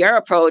then your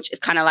approach is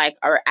kind of like,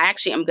 or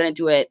actually, I'm going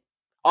to do it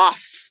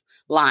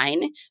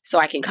offline so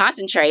I can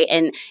concentrate.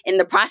 And in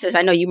the process,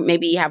 I know you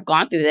maybe have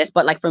gone through this,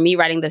 but like for me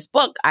writing this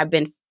book, I've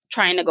been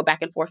trying to go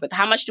back and forth with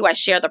how much do I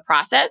share the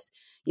process,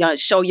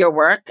 show your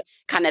work,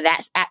 kind of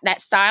that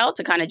style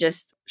to kind of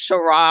just show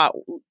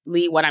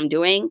rawly what I'm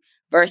doing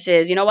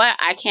versus,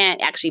 I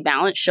can't actually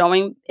balance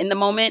showing in the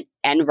moment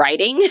and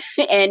writing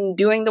and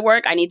doing the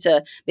work. I need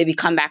to maybe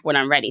come back when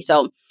I'm ready.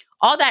 So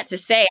all that to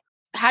say,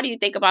 how do you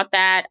think about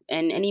that?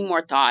 And any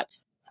more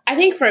thoughts? I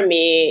think for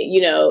me,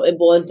 it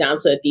boils down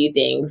to a few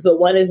things, but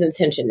one is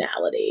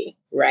intentionality,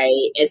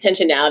 right?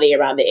 Intentionality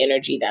around the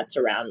energy that's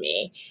around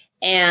me.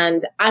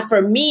 And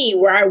for me,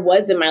 where I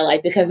was in my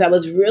life, because I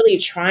was really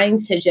trying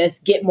to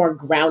just get more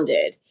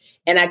grounded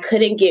and I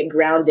couldn't get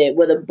grounded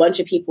with a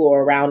bunch of people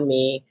around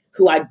me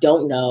who I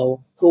don't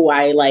know, who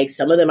I like,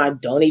 some of them I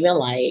don't even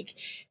like,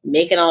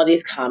 making all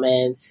these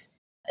comments.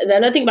 The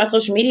other thing about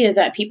social media is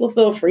that people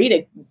feel free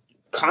to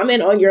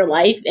comment on your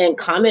life and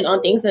comment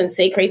on things and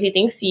say crazy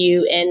things to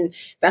you. And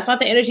that's not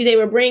the energy they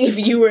would bring if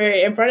you were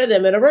in front of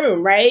them in a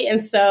room, right?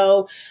 And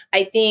so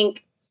I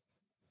think,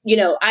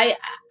 I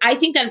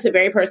think that it's a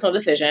very personal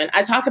decision.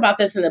 I talk about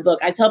this in the book.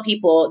 I tell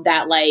people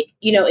that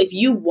if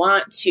you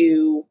want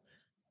to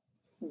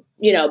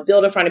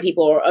build in front of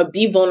people or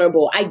be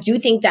vulnerable, I do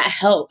think that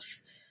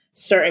helps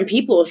certain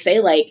people say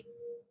like,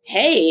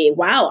 hey,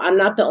 wow, I'm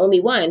not the only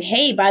one.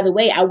 Hey, by the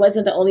way, I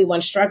wasn't the only one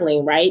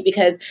struggling, right?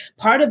 Because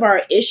part of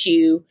our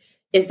issue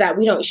is that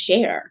we don't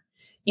share.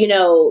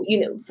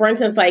 For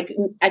instance, like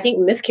I think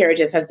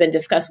miscarriages has been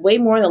discussed way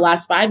more in the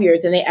last 5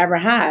 years than they ever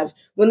have.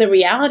 When the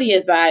reality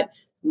is that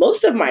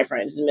most of my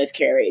friends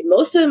miscarried,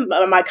 most of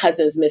my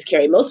cousins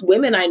miscarried, most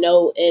women I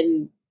know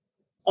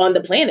on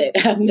the planet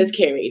have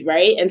miscarried,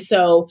 right? And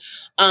so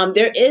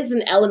there is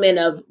an element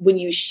of when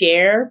you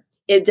share,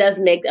 it does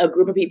make a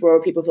group of people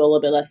or people feel a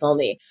little bit less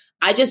lonely.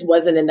 I just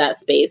wasn't in that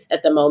space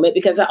at the moment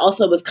because I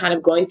also was kind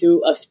of going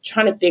through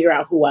trying to figure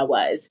out who I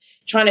was,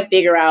 trying to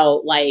figure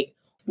out like,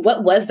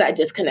 what was that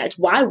disconnect?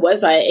 Why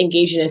was I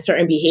engaging in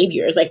certain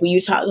behaviors? Like when you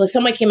talk, like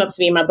someone came up to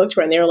me in my book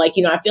tour and they were like,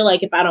 I feel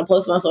like if I don't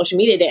post it on social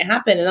media, it didn't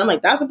happen. And I'm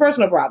like, that's a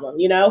personal problem,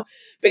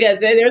 because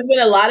there's been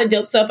a lot of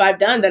dope stuff I've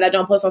done that I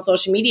don't post on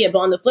social media. But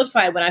on the flip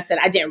side, when I said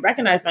I didn't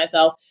recognize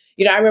myself,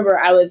 I remember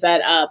I was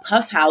at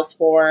Puff's house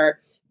for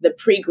the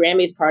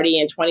pre-Grammys party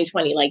in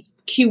 2020, like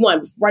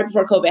Q1, right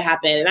before COVID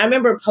happened. And I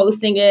remember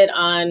posting it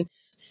on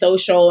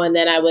social. And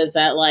then I was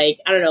at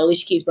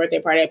Alicia Keys'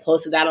 birthday party. I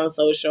posted that on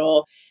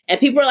social.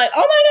 And people were like,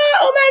 oh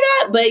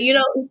my God. But,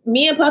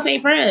 me and Puff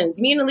ain't friends.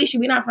 Me and Alicia,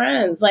 we not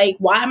friends. Like,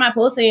 why am I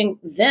posting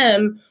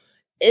them?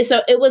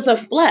 It was a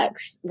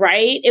flex,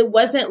 right? It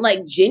wasn't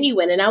like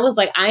genuine. And I was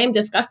like, I am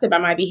disgusted by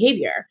my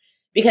behavior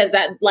because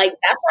that's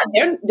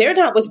not, they're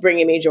not what's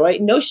bringing me joy.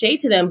 No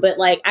shade to them. But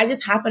I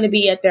just happen to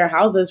be at their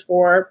houses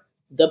for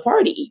the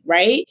party,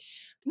 right?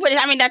 But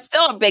I mean, that's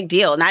still a big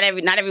deal. Not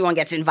everyone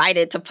gets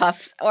invited to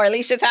Puff or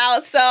Alicia's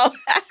house. So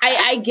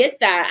I get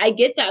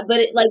that. But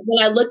like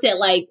when I looked at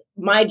like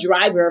my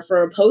driver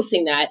for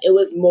posting that, it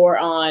was more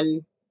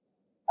on,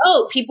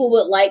 oh, people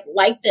would like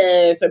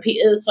this, or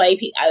it's like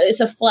it's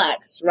a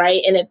flex,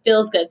 right? And it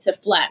feels good to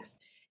flex.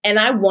 And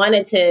I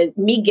wanted to,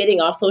 me getting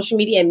off social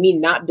media and me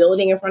not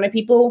building in front of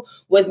people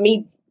was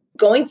me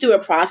going through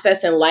a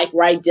process in life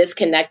where I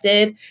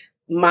disconnected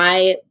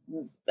my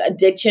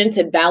addiction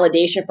to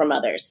validation from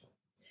others.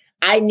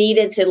 I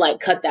needed to like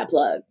cut that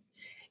plug,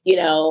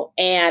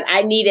 and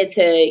I needed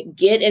to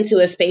get into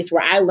a space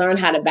where I learned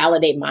how to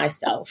validate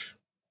myself.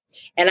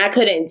 And I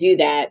couldn't do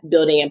that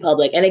building in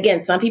public. And again,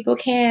 some people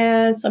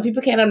can,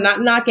 I'm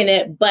not knocking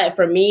it. But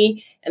for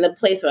me and the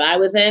place that I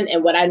was in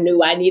and what I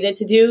knew I needed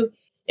to do,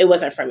 it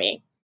wasn't for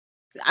me.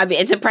 I mean,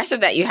 it's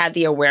impressive that you had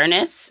the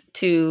awareness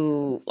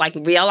to like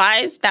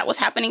realize that was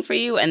happening for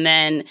you and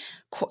then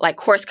like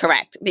course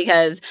correct,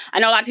 because I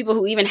know a lot of people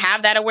who even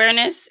have that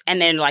awareness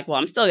and then like, well,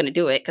 I'm still going to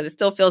do it because it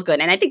still feels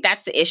good. And I think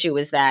that's the issue,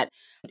 is that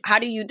how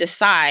do you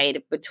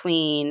decide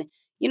between,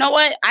 you know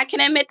what, I can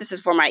admit this is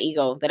for my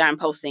ego that I'm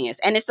posting this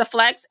and it's a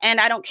flex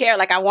and I don't care.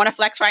 Like I want to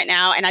flex right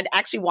now. And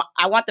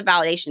I want the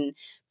validation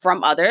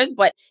from others,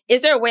 but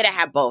is there a way to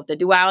have both? The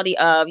duality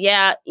of,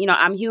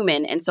 I'm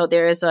human. And so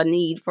there is a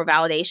need for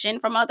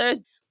validation from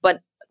others, but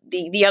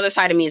the other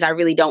side of me is I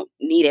really don't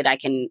need it. I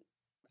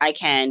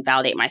can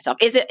validate myself.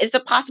 Is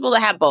it possible to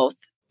have both?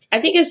 I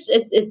think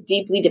it's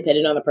deeply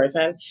dependent on the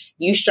person.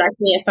 You strike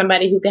me as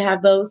somebody who can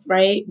have both,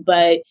 right?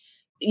 But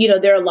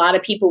there are a lot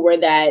of people where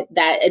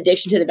that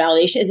addiction to the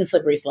validation is a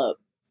slippery slope,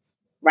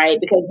 right?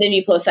 Because then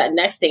you post that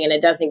next thing and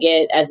it doesn't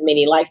get as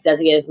many likes,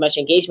 doesn't get as much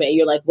engagement. And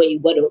you're like,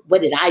 wait,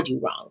 what did I do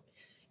wrong?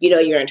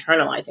 You're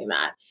internalizing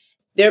that.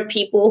 There are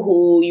people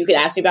who you could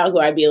ask me about who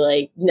I'd be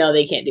like, no,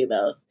 they can't do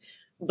both.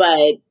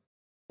 But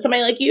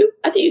somebody like you,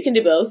 I think you can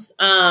do both.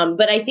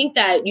 But I think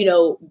that,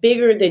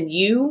 bigger than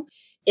you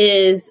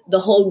is the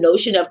whole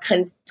notion of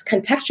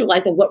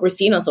contextualizing what we're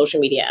seeing on social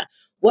media.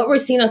 What we're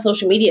seeing on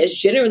social media is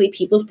generally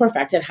people's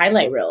perfected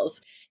highlight reels.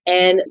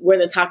 And where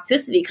the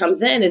toxicity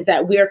comes in is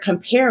that we are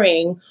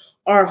comparing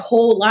our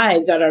whole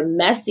lives that are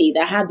messy,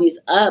 that have these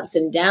ups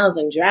and downs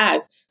and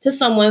drags, to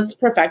someone's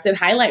perfected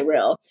highlight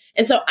reel.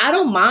 And so I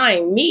don't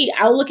mind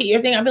I'll look at your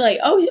thing. I'll be like,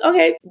 oh,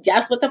 okay,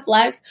 that's what the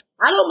flex.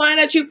 I don't mind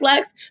that you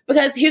flex,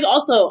 because here's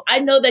also, I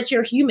know that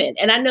you're human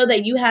and I know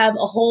that you have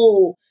a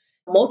whole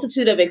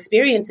multitude of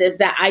experiences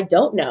that I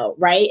don't know,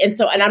 right? And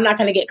I'm not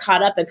going to get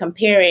caught up in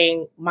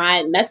comparing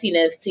my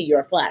messiness to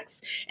your flex.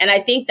 And I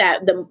think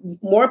that the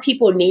more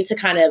people need to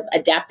kind of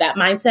adapt that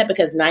mindset,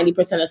 because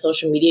 90% of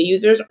social media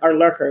users are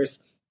lurkers.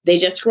 They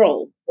just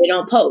scroll. They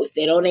don't post.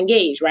 They don't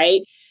engage,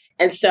 right?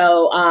 And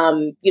so,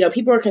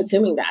 people are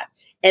consuming that.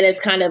 And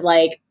it's kind of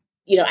like,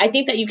 I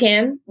think that you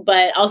can,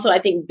 but also I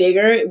think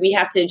bigger, we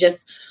have to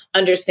just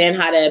understand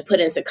how to put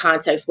into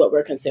context what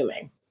we're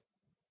consuming.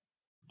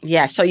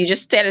 Yeah, so you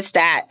just said a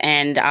stat,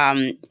 and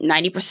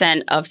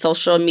 90% of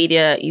social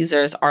media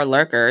users are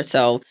lurkers.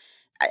 So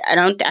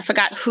I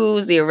forgot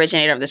who's the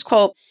originator of this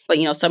quote, but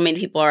so many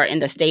people are in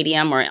the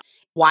stadium or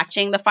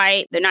watching the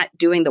fight. They're not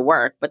doing the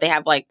work, but they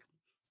have like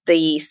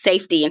the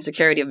safety and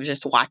security of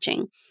just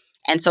watching.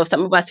 And so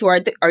some of us who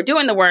are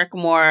doing the work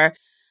more,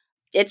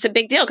 it's a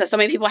big deal because so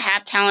many people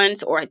have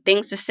talents or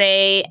things to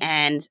say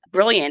and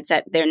brilliance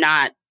that they're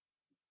not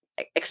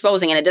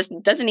exposing, and it just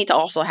doesn't need to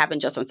also happen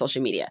just on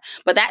social media.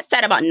 But that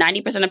said, about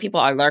 90% of people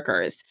are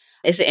lurkers.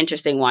 It's an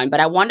interesting one. But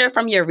I wonder,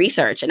 from your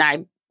research, and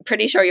I'm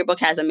pretty sure your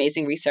book has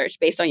amazing research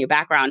based on your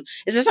background,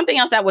 is there something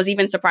else that was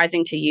even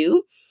surprising to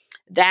you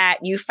that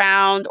you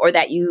found, or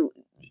that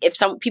if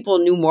some people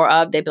knew more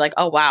of, they'd be like,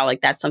 oh, wow,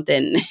 like that's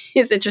something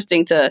is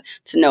interesting to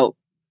note?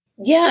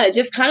 Yeah,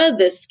 just kind of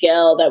the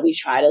scale that we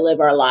try to live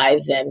our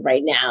lives in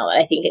right now,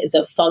 I think is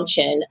a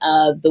function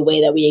of the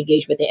way that we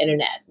engage with the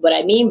internet. What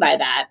I mean by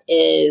that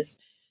is,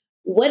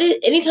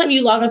 anytime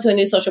you log onto a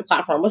new social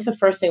platform, what's the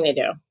first thing they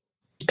do?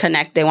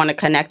 Connect. They want to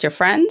connect your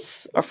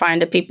friends or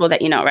find the people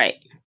that right?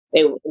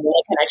 They want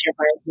to connect your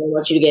friends and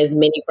want you to get as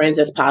many friends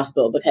as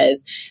possible,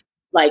 because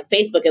like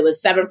Facebook, it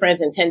was 7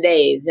 friends in 10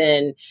 days.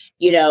 And,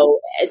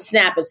 at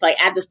Snap, it's like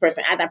add this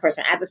person, add that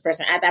person, add this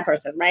person, add that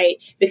person, right?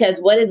 Because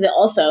what is it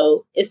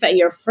also? It's that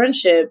your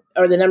friendship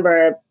or the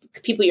number of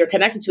people you're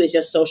connected to is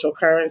just social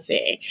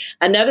currency.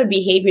 Another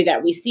behavior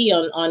that we see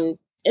on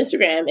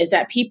Instagram is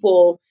that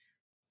people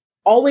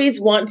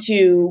always want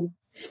to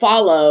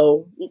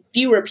follow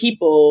fewer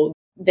people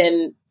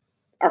than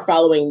are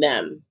following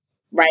them,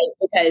 right?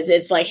 Because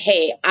it's like,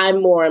 hey,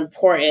 I'm more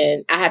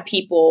important. I have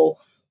people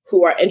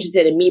who are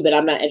interested in me, but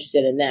I'm not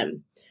interested in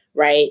them,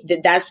 right?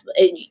 That's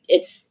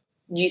it.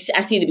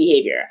 I see the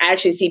behavior. I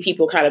actually see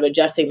people kind of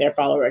adjusting their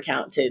follower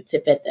account to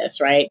fit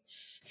this, right?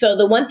 So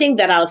the one thing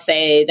that I'll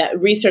say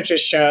that researchers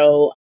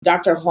show,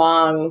 Dr.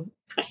 Huang,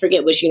 I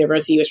forget which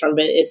university he was from,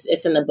 but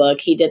it's in the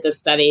book. He did this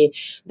study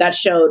that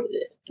showed,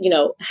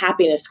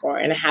 happiness score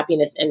and a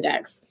happiness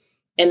index.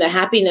 And the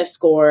happiness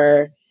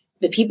score,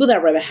 the people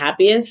that were the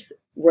happiest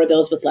were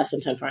those with less than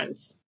 10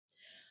 friends.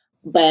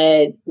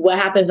 But what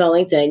happens on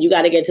LinkedIn? You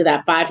got to get to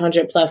that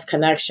 500 plus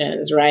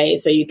connections, right?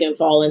 So you can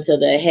fall into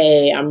the,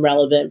 hey, I'm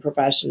relevant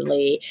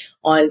professionally.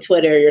 On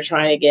Twitter, you're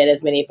trying to get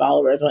as many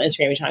followers. On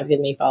Instagram, you're trying to get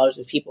as many followers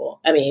as people.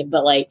 I mean,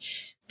 but like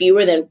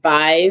fewer than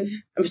 10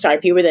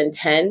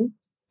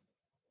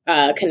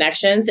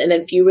 connections, and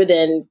then fewer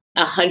than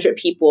 100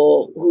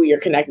 people who you're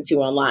connected to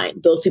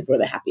online. Those people are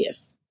the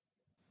happiest.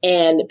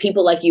 And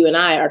people like you and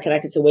I are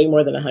connected to way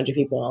more than 100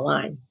 people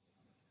online.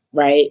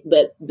 Right.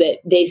 But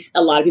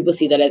a lot of people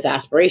see that as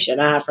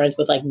aspiration. I have friends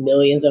with like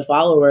millions of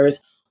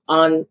followers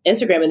on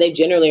Instagram, and they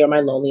generally are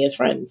my loneliest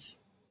friends.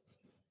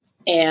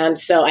 And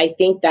so I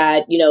think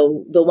that,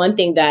 the one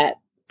thing that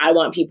I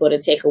want people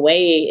to take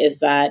away is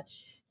that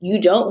you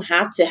don't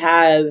have to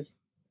have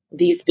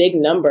these big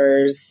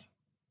numbers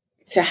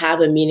to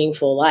have a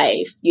meaningful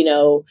life,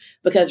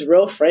 because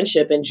real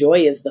friendship and joy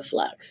is the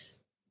flex.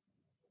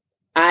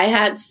 I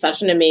had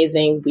such an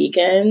amazing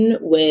weekend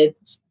with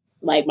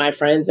like my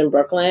friends in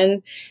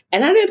Brooklyn,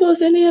 and I didn't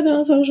post any of it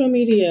on social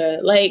media.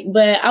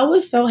 But I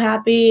was so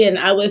happy, and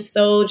I was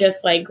so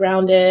just like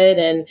grounded,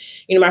 and,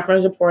 my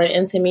friends were pouring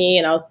into me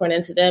and I was pouring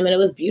into them, and it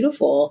was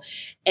beautiful.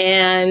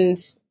 And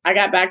I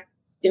got back,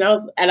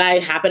 and I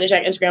happened to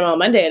check Instagram on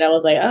Monday, and I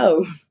was like,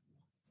 oh,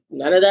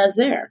 none of that's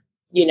there,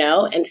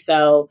 And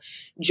so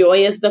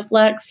joy is the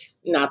flex,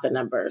 not the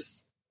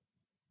numbers.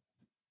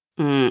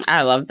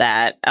 I love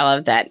that.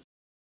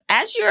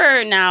 As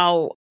you're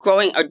now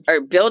growing or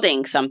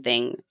building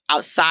something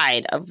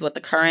outside of what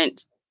the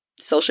current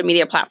social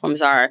media platforms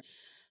are,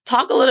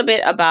 talk a little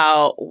bit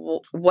about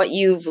what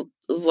you've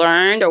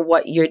learned or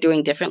what you're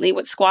doing differently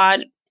with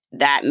Squad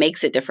that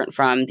makes it different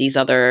from these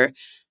other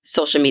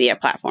social media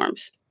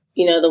platforms.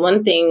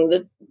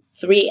 The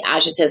 3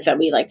 adjectives that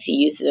we like to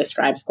use to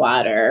describe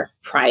Squad are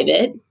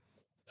private,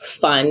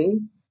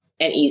 fun,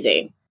 and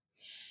easy.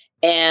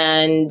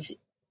 And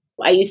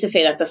I used to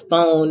say that the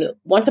phone,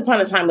 once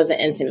upon a time, was an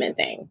intimate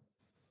thing,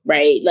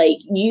 right? Like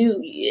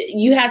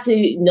you had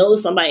to know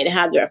somebody to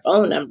have their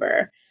phone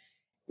number.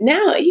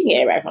 Now you can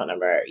get everybody's phone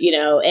number,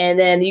 and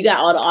then you got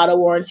all the auto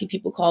warranty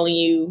people calling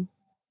you,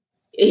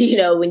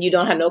 when you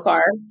don't have no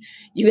car.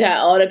 You got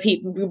all the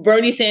people,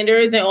 Bernie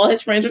Sanders and all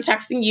his friends are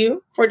texting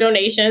you for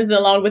donations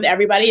along with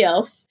everybody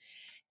else.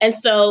 And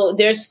so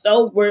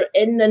we're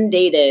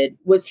inundated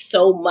with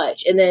so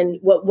much. And then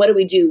what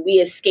do? We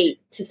escape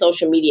to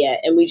social media,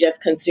 and we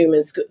just consume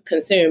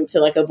to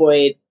like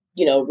avoid,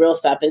 real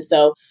stuff. And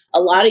so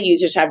a lot of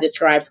users have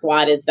described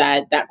Squad as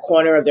that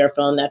corner of their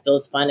phone that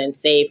feels fun and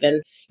safe.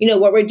 And,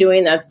 what we're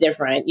doing that's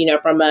different,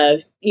 from a,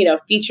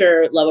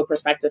 feature level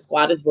perspective,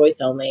 Squad is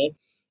voice only.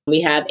 We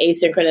have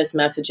asynchronous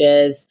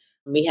messages.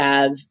 We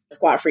have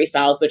Squad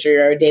Freestyles, which are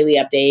your daily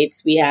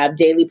updates. We have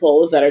daily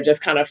polls that are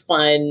just kind of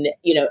fun,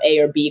 A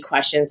or B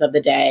questions of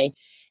the day.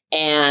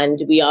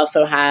 And we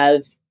also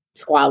have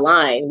Squad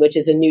Line, which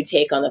is a new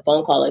take on the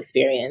phone call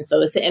experience.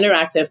 So it's an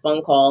interactive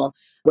phone call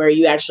where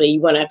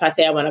if I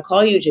say I want to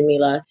call you,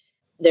 Jamila,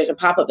 there's a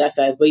pop-up that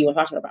says, what are you want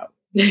to talk to me about?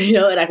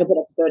 And I can put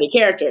up 30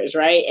 characters,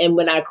 right? And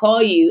when I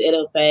call you,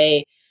 it'll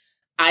say,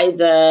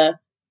 Isa,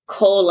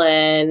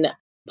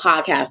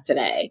 podcast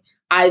today.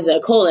 Isa,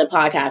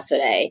 podcast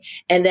today.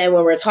 And then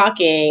when we're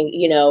talking,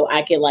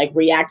 I can like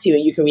react to you,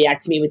 and you can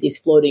react to me with these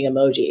floating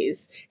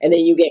emojis. And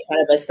then you get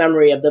kind of a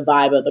summary of the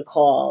vibe of the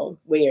call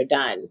when you're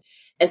done.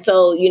 And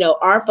so,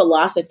 our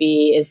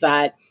philosophy is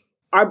that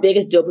our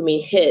biggest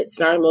dopamine hits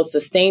and our most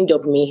sustained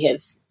dopamine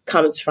hits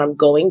comes from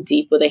going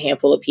deep with a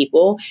handful of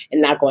people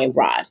and not going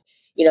broad.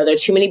 There are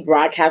too many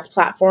broadcast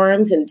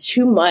platforms and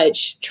too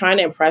much trying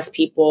to impress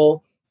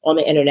people on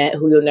the internet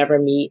who you'll never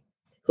meet,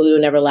 who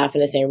you'll never laugh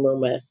in the same room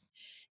with.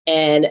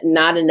 And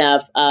not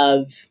enough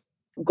of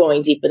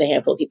going deep with a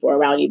handful of people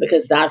around you,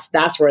 because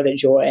that's where the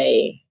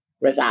joy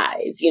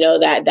resides.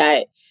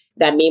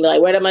 That meme,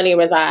 like, where the money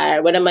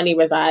reside?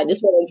 This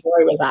is where the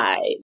joy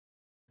reside.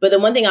 But the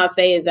one thing I'll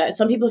say is that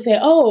some people say,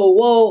 oh,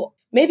 well,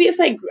 maybe it's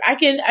like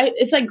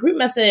it's like group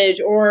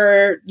message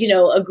or,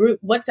 a group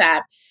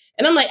WhatsApp.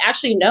 And I'm like,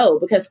 actually, no,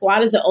 because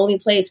Squad is the only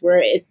place where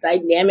it's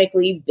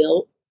dynamically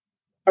built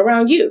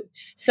around you.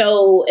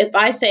 So if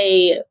I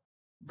say,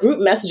 group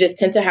messages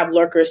tend to have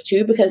lurkers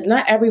too, because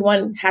not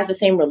everyone has the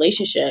same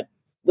relationship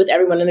with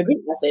everyone in the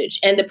group message.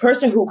 And the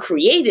person who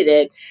created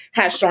it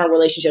has strong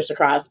relationships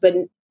across, but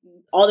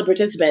all the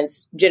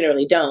participants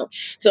generally don't.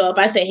 So if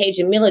I say, hey,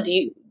 Jamila, do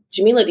you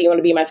want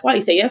to be my squad?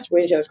 You say, yes, we're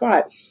in your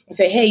squad. I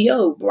say, hey,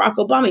 yo, Barack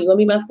Obama, you want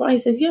to be my squad? He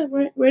says, yeah,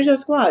 we're in your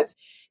squads.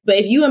 But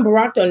if you and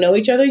Barack don't know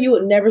each other, you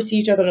would never see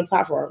each other on the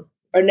platform,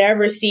 or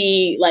never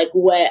see like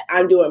what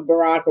I'm doing,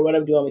 Barack, or what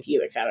I'm doing with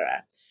you, et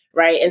cetera.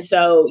 Right. And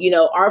so,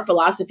 our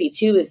philosophy,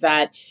 too, is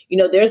that,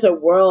 there's a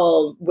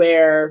world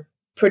where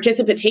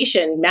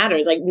participation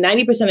matters. Like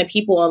 90% of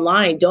people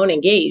online don't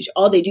engage.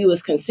 All they do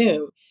is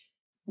consume.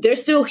 They're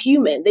still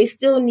human. They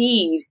still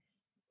need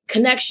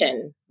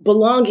connection,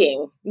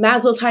 belonging,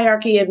 Maslow's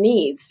hierarchy of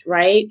needs.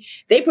 Right.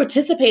 They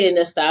participate in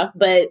this stuff,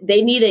 but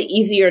they need an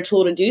easier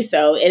tool to do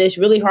so. And it's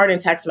really hard in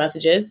text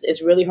messages.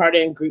 It's really hard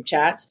in group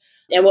chats.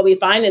 And what we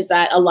find is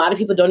that a lot of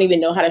people don't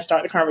even know how to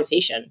start the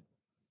conversation.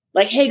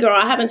 Like, hey, girl,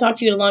 I haven't talked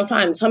to you in a long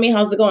time. Tell me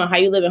how's it going? How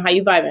you living? How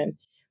you vibing?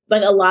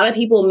 Like, a lot of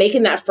people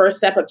making that first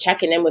step of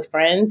checking in with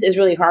friends is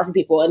really hard for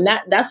people. And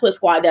that's what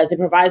Squad does. It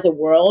provides a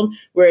world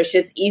where it's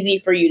just easy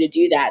for you to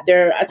do that.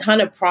 There are a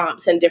ton of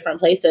prompts in different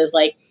places,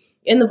 like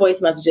in the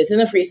voice messages, in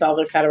the freestyles,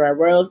 et cetera,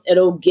 where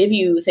it'll give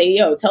you, say,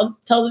 yo,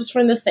 tell this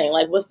friend this thing.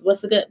 Like, what's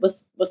the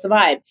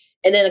vibe?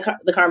 And then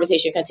the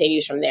conversation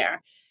continues from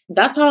there.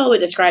 That's how I would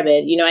describe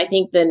it. You know, I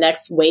think the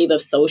next wave of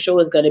social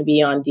is going to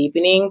be on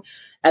deepening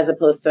as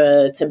opposed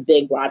to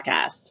big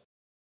broadcasts.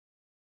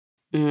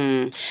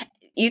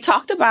 You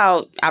talked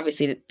about,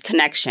 obviously, the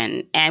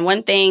connection. And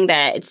one thing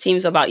that it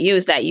seems about you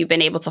is that you've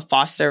been able to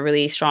foster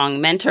really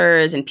strong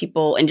mentors and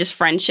people and just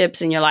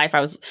friendships in your life. I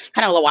was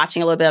kind of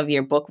watching a little bit of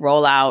your book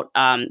rollout,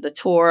 the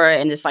tour,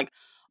 and just like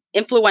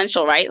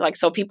influential, right? Like,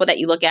 so people that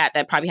you look at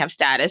that probably have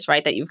status,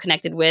 right, that you've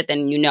connected with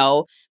and you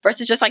know,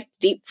 versus just like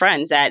deep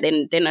friends that they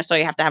didn't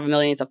necessarily have to have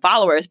millions of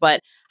followers.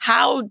 But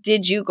how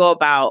did you go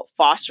about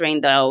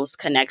fostering those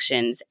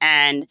connections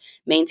and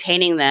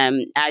maintaining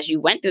them as you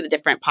went through the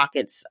different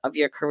pockets of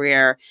your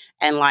career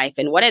and life?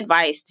 And what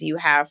advice do you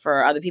have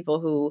for other people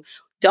who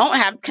don't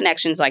have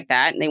connections like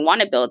that and they want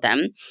to build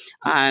them,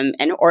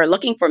 or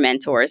looking for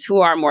mentors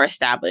who are more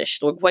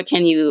established?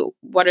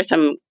 What are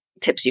some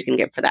tips you can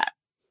give for that?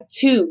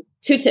 Two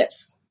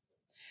tips.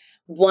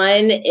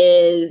 One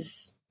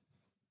is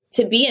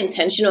to be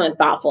intentional and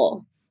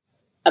thoughtful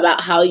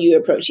about how you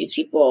approach these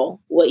people,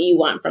 what you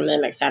want from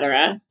them,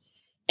 etc.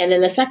 And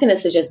then the second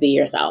is to just be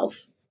yourself.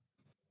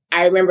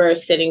 I remember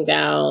sitting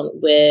down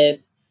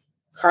with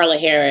Carla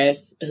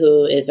Harris,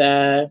 who is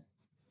a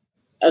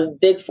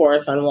big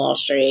force on Wall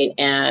Street.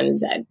 And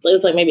it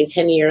was like maybe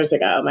 10 years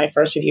ago, my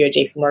first review at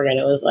JP Morgan,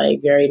 it was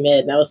like very mid.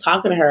 And I was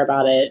talking to her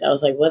about it. I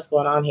was like, what's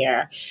going on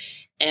here?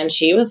 And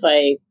she was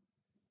like,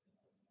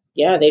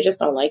 yeah, they just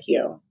don't like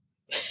you.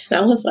 And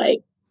I was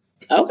like,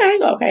 okay.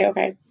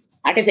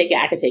 I can take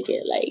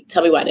it. Like,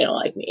 tell me why they don't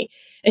like me.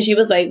 And she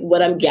was like,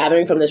 what I'm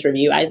gathering from this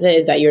review, Isa,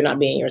 is that you're not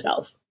being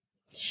yourself.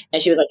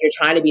 And she was like, you're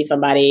trying to be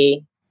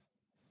somebody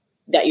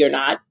that you're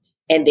not.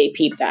 And they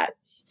peep that.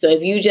 So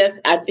if you she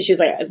was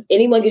like, if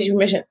anyone gives you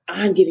permission,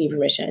 I'm giving you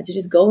permission to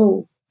just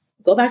go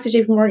back to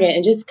JP Morgan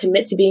and just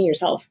commit to being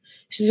yourself.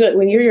 She's like,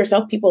 when you're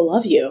yourself, people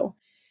love you.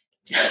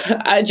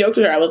 I joked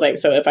with her. I was like,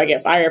 so if I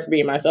get fired for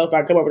being myself,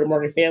 I come over to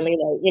Morgan Stanley,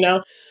 like, you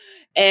know?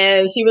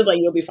 And she was like,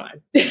 you'll be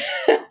fine.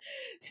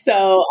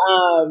 So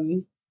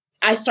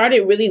I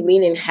started really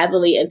leaning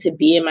heavily into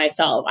being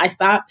myself. I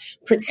stopped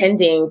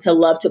pretending to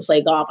love to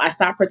play golf. I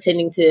stopped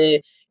pretending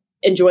to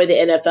enjoy the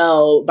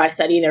NFL by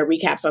studying their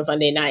recaps on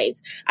Sunday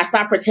nights. I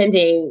stopped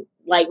pretending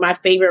like my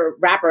favorite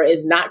rapper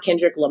is not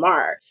Kendrick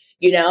Lamar,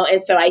 you know?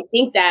 And so I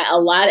think that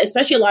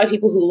especially a lot of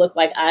people who look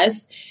like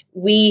us,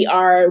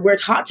 we're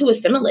taught to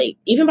assimilate,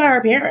 even by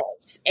our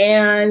parents.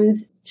 And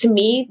to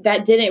me,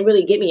 that didn't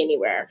really get me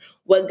anywhere.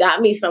 What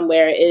got me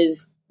somewhere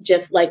is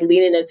just like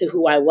leaning into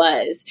who I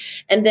was.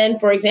 And then,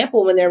 for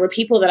example, when there were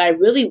people that I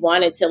really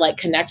wanted to like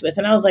connect with,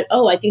 and I was like,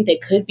 oh, I think they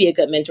could be a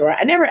good mentor.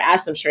 I never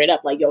asked them straight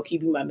up, like, yo, can you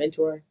be my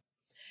mentor?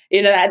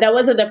 You know, that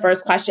wasn't the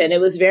first question.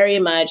 It was very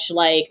much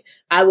like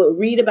I would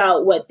read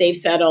about what they've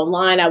said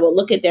online. I would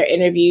look at their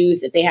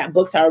interviews. If they have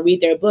books, I would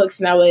read their books,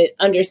 and I would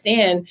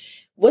understand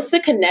what's the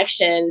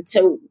connection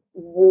to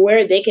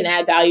where they can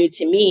add value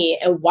to me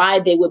and why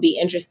they would be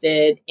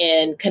interested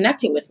in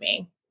connecting with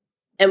me.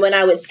 And when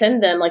I would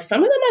send them, like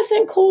some of them I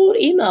sent cold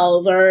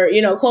emails or,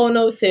 you know, cold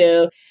notes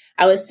to,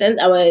 I would send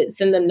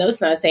them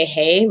notes and I'd say,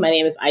 hey, my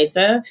name is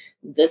Isa.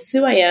 This is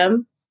who I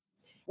am.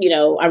 You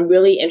know, I'm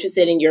really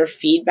interested in your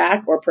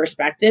feedback or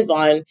perspective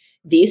on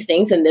these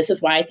things. And this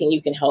is why I think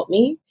you can help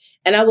me.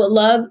 And I would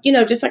love, you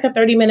know, just like a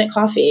 30-minute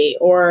coffee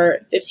or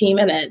 15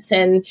 minutes.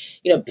 And,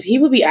 you know,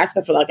 people be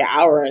asking for like an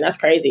hour, and that's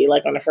crazy,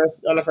 like on the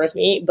first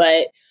meet.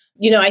 But,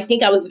 you know, I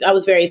think I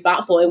was very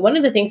thoughtful. And one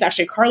of the things,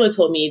 actually, Carla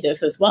told me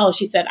this as well.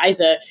 She said,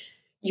 Isa,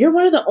 you're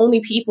one of the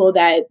only people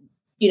that,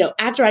 you know,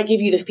 after I give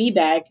you the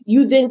feedback,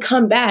 you then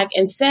come back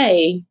and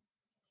say,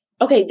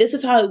 okay, this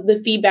is how the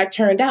feedback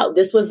turned out.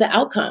 This was the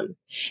outcome.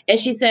 And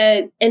she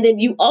said, and then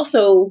you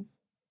also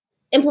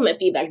implement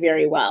feedback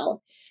very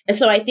well. And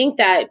so I think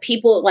that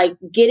people like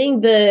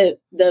getting the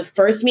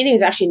first meeting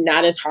is actually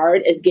not as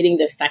hard as getting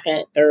the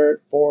second,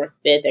 third, fourth,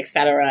 fifth, et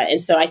cetera.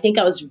 And so I think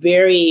I was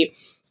very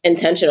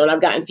intentional, and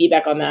I've gotten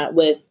feedback on that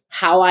with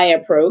how I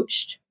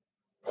approached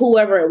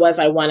whoever it was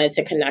I wanted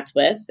to connect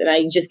with. And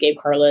I just gave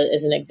Carla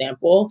as an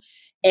example.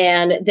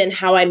 And then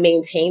how I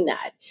maintain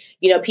that.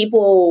 You know,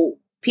 people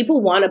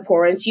want to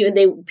pour into you,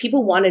 and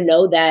people want to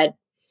know that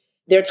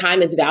their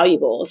time is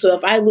valuable. So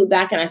if I loop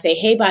back and I say,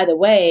 hey, by the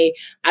way,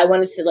 I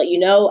wanted to let you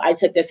know, I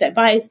took this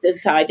advice. This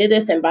is how I did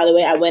this. And by the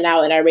way, I went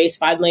out and I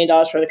raised $5 million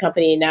for the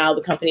company. And now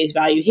the company is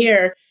valued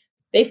here.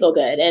 They feel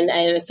good.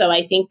 And so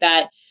I think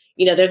that,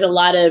 you know, there's a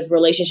lot of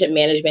relationship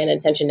management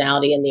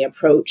intentionality in the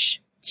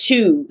approach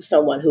to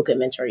someone who can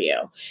mentor you.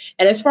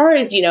 And as far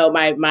as, you know,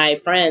 my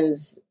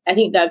friends, I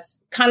think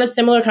that's kind of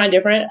similar, kind of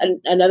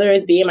different. Another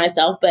is being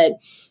myself. But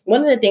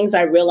one of the things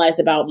I realized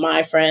about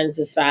my friends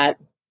is that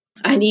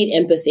I need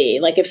empathy.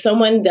 Like if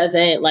someone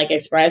doesn't like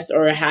express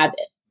or have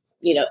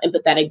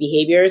empathetic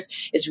behaviors,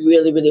 it's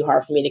really, really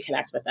hard for me to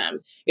connect with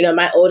them.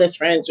 My oldest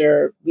friends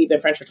we've been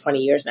friends for 20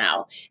 years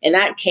now. And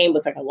that came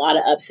with like a lot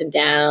of ups and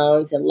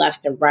downs and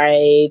lefts and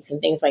rights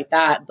and things like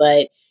that.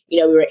 But,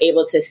 we were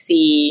able to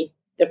see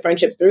the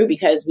friendship through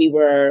because we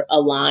were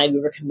aligned, we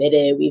were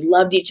committed, we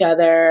loved each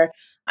other.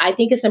 I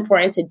think it's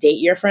important to date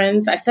your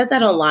friends. I said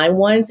that online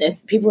once and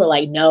people were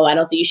like, no, I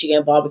don't think you should get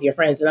involved with your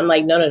friends. And I'm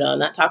like, no, I'm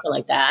not talking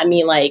like that. I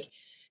mean, like,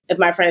 if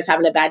my friend is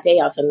having a bad day,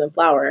 I'll send them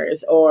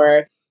flowers.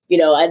 Or,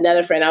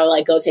 another friend, I would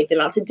like go take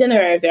them out to dinner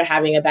if they're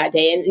having a bad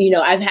day. And,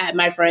 I've had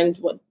my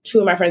friends, two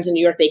of my friends in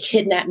New York, they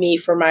kidnapped me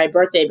for my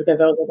birthday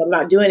because I was like, I'm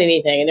not doing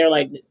anything. And they're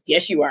like,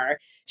 yes, you are.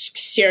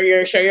 Share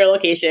your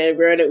location.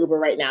 We're in an Uber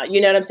right now.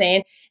 You know what I'm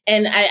saying?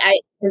 And I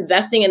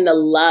investing in the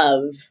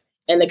love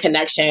and the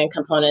connection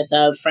components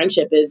of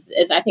friendship is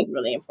I think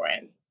really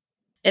important.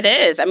 It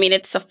is. I mean,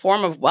 it's a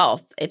form of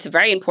wealth. It's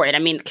very important. I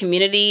mean,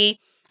 community,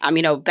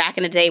 back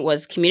in the day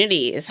was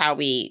community is how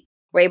we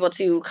were able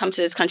to come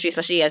to this country,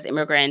 especially as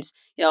immigrants.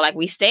 Like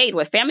we stayed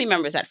with family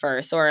members at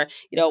first, or,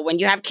 when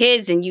you have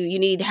kids and you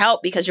need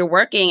help because you're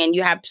working and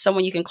you have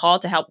someone you can call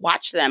to help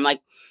watch them, like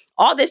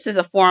all this is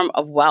a form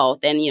of wealth.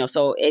 And,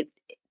 so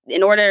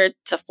in order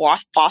to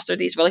foster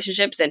these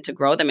relationships and to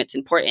grow them, it's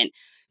important.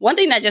 One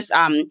thing that just,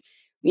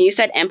 you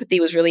said empathy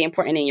was really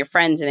important in your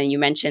friends. And then you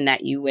mentioned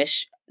that you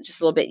wish just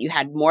a little bit you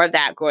had more of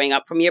that growing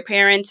up from your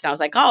parents. And I was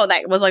like, oh,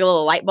 that was like a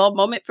little light bulb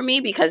moment for me,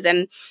 because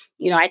then,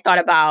 I thought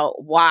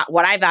about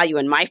what I value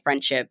in my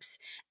friendships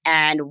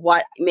and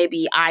what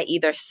maybe I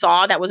either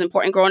saw that was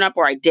important growing up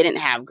or I didn't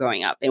have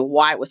growing up, and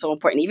why it was so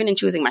important, even in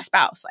choosing my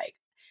spouse. Like,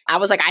 I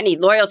was like, I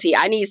need loyalty.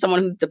 I need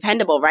someone who's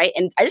dependable, right?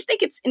 And I just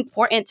think it's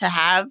important to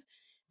have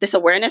this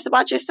awareness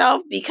about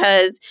yourself,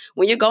 because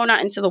when you're going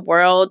out into the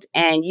world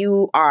and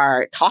you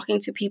are talking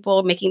to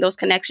people, making those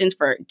connections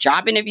for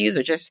job interviews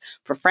or just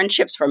for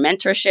friendships, for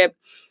mentorship,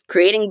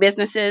 creating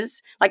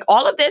businesses, like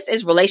all of this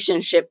is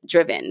relationship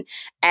driven.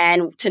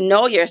 And to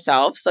know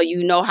yourself, so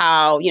you know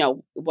how,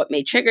 what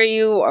may trigger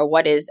you or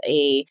what is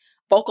a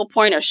focal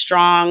point or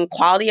strong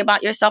quality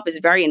about yourself is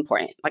very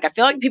important. Like, I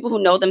feel like people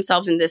who know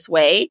themselves in this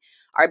way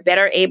are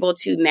better able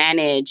to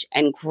manage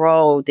and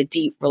grow the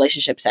deep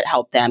relationships that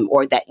help them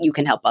or that you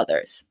can help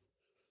others.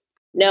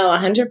 No,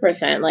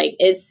 100%. Like,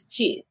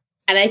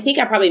 and I think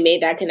I probably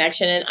made that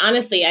connection. And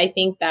honestly, I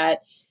think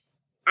that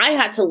I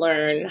had to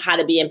learn how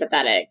to be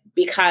empathetic,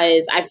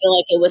 because I feel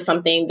like it was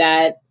something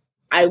that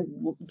I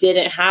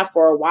didn't have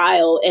for a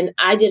while. And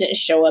I didn't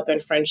show up in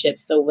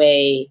friendships in the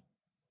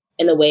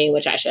way in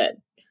which I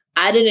should.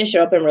 I didn't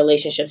show up in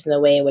relationships in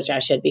the way in which I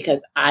should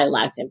because I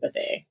lacked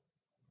empathy.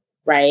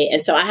 Right.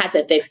 And so I had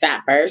to fix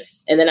that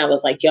first. And then I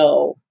was like,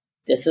 yo,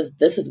 this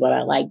is what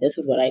I like. This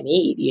is what I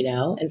need,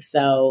 And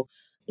so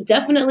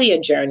definitely a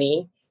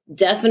journey.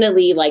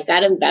 Definitely, like,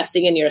 that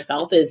investing in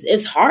yourself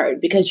is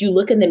hard, because you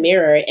look in the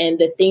mirror and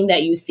the thing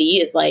that you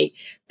see is like,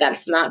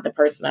 that's not the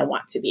person I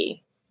want to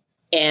be.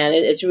 And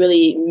it's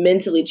really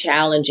mentally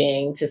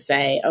challenging to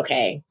say,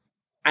 okay,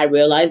 I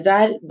realize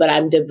that, but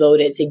I'm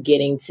devoted to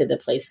getting to the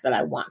place that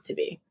I want to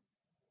be.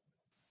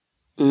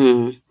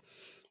 Mm-hmm.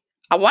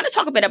 I want to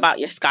talk a bit about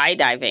your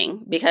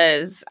skydiving,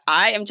 because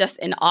I am just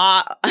in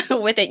awe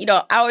with it.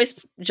 I always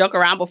joke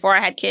around, before I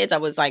had kids, I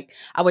was like,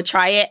 I would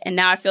try it. And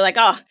now I feel like,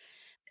 a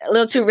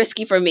little too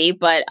risky for me,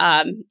 but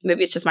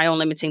maybe it's just my own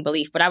limiting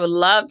belief. But I would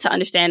love to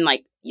understand,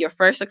 like, your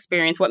first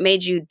experience, what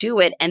made you do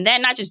it, and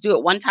then not just do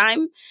it one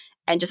time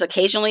and just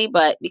occasionally,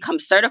 but become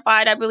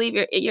certified. I believe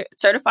you're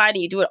certified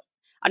and you do it.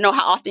 I don't know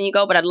how often you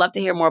go, but I'd love to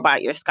hear more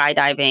about your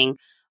skydiving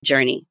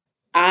journey.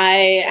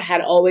 I had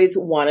always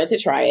wanted to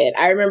try it.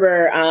 I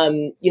remember,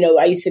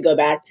 I used to go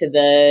back to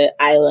the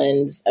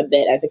islands a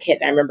bit as a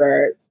kid. I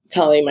remember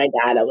telling my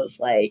dad, I was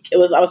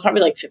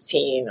probably like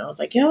 15. I was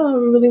like, yo, I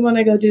really want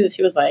to go do this.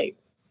 He was like,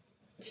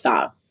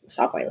 stop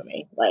playing with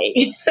me. Like,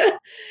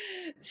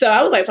 so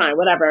I was like, fine,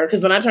 whatever.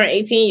 Because when I turn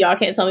 18, y'all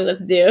can't tell me what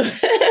to do.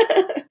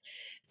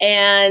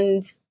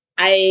 And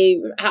I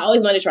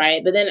always wanted to try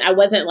it, but then I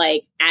wasn't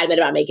like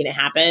adamant about making it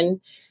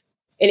happen.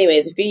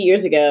 Anyways, a few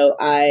years ago,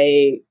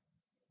 I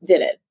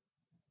did it.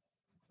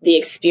 The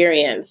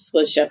experience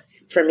was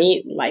just, for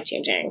me,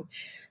 life-changing.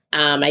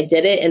 I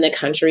did it in the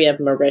country of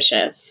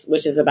Mauritius,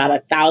 which is about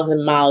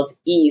 1,000 miles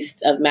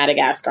east of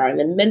Madagascar, in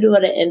the middle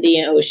of the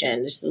Indian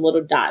Ocean, just a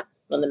little dot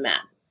on the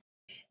map.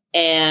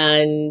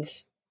 And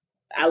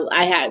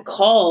I had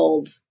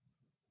called,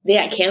 they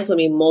had canceled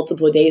me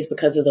multiple days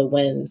because of the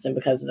winds and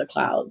because of the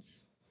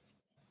clouds.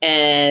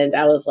 And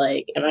I was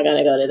like, am I going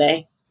to go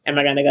today? Am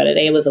I going to go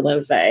today? It was a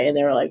Wednesday. And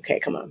they were like, okay,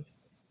 come on.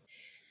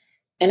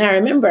 And I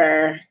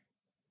remember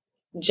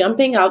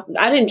jumping out.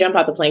 I didn't jump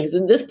out the plane because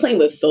this plane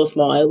was so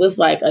small. It was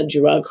like a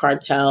drug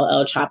cartel,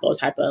 El Chapo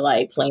type of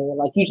like plane.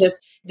 Like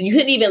you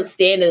couldn't even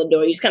stand in the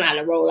door. You just kind of had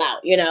to roll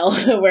out,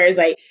 Whereas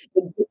like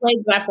the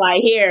planes that I fly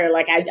here,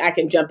 like I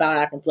can jump out,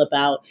 I can flip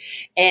out.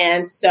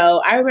 And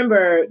so I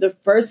remember the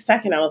first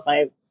second I was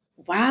like,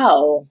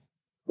 wow,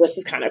 this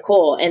is kind of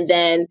cool. And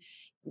then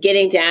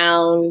getting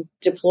down,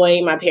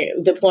 deploying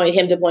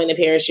the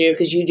parachute,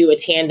 because you do a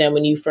tandem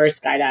when you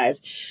first skydive,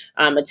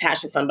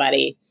 attached to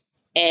somebody.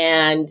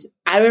 And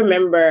I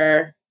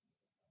remember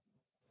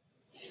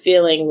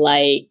feeling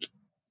like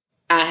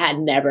I had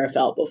never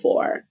felt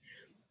before.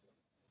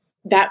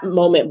 That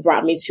moment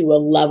brought me to a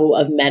level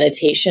of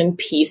meditation,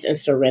 peace, and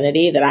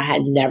serenity that I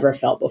had never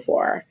felt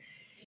before.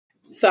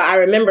 So I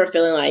remember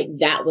feeling like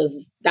that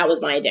was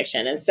my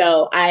addiction. And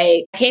so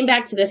I came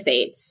back to the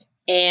States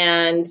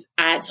and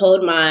I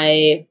told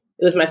it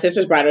was my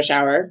sister's bridal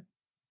shower.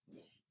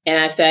 And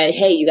I said,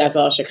 hey, you guys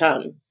all should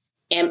come.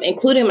 And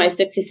including my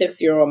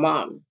 66-year-old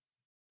mom.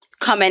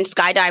 Come and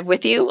skydive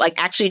with you?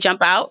 Like actually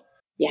jump out?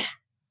 Yeah.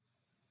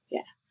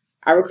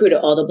 I recruited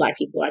all the Black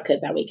people I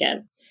could that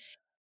weekend.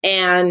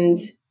 And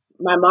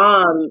my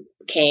mom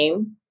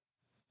came.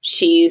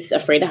 She's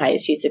afraid of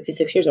heights. She's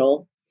 66 years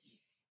old.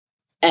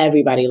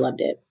 Everybody loved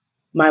it.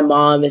 My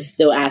mom is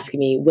still asking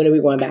me, when are we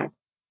going back?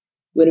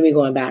 When are we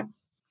going back?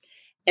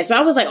 And so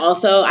I was like,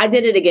 also, I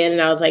did it again.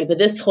 And I was like, but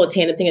this whole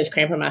tandem thing is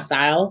cramping my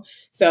style.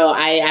 So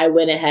I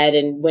went ahead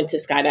and went to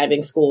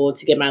skydiving school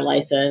to get my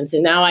license.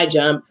 And now I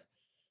jump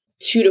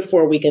 2 to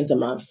 4 weekends a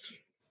month.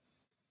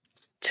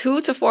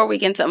 2 to 4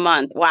 weekends a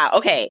month. Wow.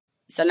 Okay.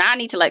 So now I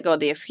need to let go of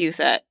the excuse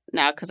that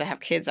now because I have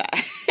kids,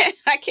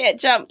 I can't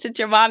jump since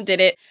your mom did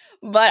it.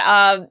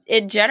 But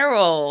in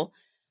general,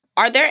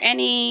 are there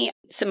any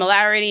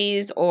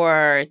similarities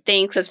or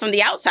things? Because from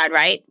the outside,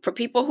 right, for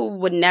people who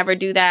would never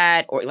do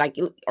that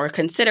or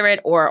consider it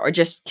or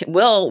just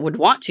would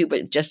want to,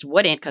 but just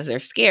wouldn't because they're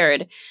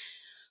scared.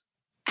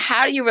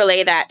 How do you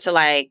relay that to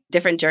like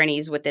different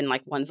journeys within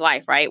like one's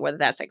life, right? Whether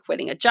that's like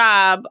quitting a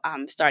job,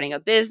 starting a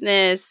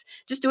business,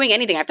 just doing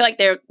anything. I feel like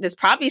there's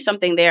probably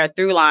something there, a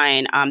through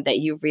line that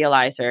you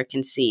realize or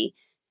can see.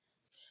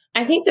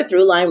 I think the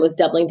through line was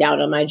doubling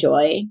down on my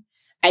joy.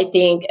 I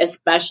think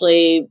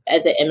especially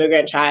as an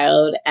immigrant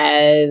child,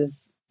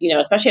 as, you know,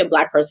 especially a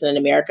Black person in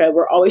America,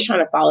 we're always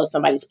trying to follow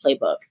somebody's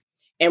playbook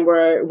and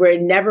we're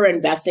never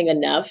investing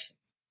enough.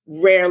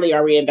 Rarely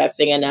are we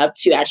investing enough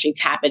to actually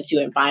tap into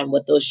and find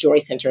what those joy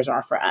centers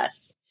are for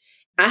us.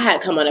 I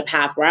had come on a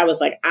path where I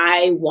was like,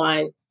 I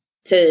want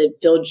to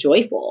feel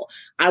joyful.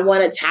 I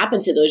want to tap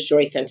into those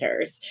joy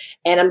centers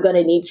and I'm going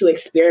to need to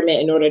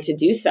experiment in order to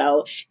do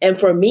so. And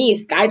for me,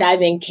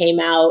 skydiving came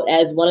out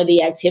as one of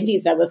the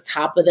activities that was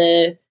top of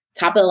the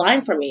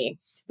line for me.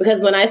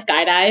 Because when I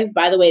skydive,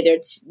 by the way,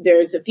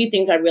 there's a few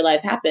things I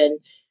realized happen.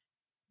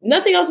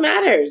 Nothing else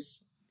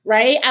matters.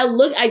 Right?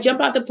 I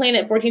jump off the plane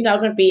at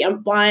 14,000 feet.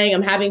 I'm flying.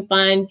 I'm having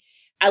fun.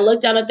 I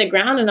look down at the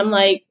ground and I'm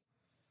like,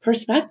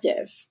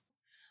 perspective.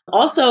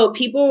 Also,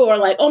 people are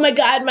like, oh my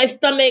God, my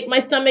stomach,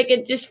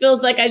 it just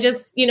feels like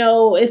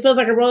it feels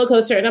like a roller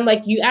coaster. And I'm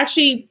like, you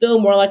actually feel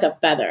more like a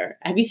feather.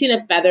 Have you seen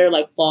a feather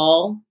like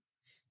fall?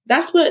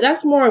 That's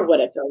more of what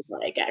it feels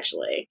like,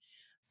 actually.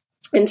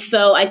 And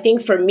so I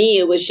think for me,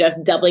 it was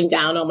just doubling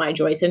down on my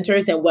joy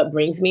centers and what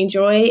brings me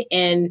joy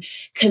and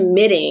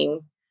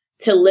committing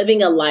to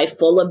living a life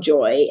full of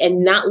joy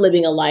and not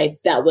living a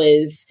life that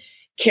was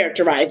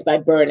characterized by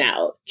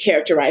burnout,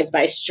 characterized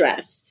by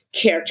stress,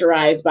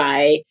 characterized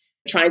by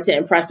trying to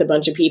impress a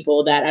bunch of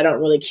people that I don't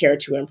really care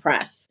to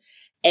impress.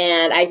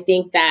 And I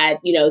think that,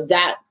 you know,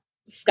 that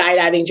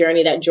skydiving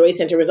journey, that joy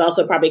center was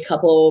also probably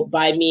coupled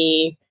by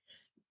me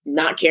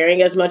not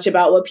caring as much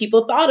about what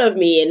people thought of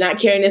me and not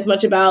caring as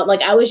much about,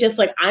 like, I was just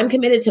like, I'm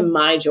committed to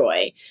my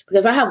joy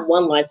because I have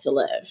one life to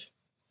live.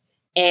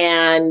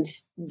 And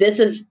this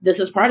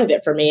is part of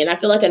it for me. And I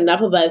feel like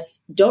enough of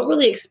us don't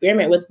really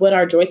experiment with what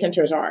our joy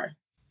centers are.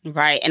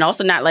 Right. And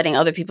also not letting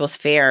other people's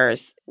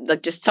fears,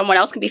 like just someone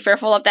else can be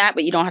fearful of that,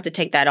 but you don't have to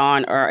take that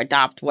on or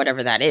adopt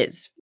whatever that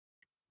is.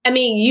 I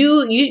mean,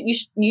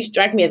 you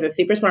strike me as a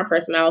super smart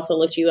person. I also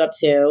looked you up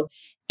too.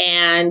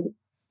 And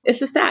it's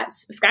the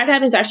stats.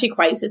 Skydiving is actually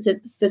quite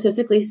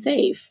statistically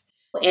safe.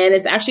 And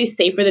it's actually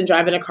safer than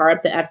driving a car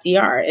up the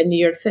FDR in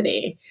New York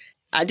City.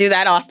 I do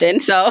that often,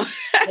 so.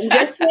 I'm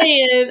just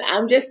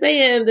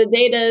saying the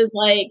data is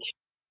like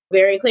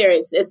very clear.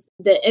 It's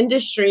the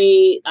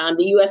industry,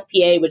 the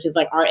USPA, which is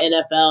like our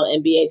NFL,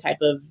 NBA type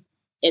of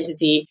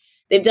entity.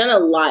 They've done a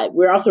lot.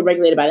 We're also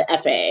regulated by the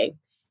FAA.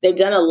 They've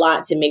done a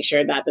lot to make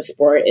sure that the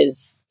sport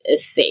is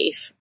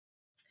safe.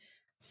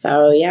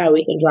 So yeah,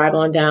 we can drive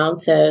on down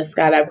to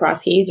Skydive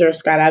Cross Keys or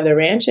Skydive the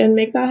Ranch and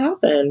make that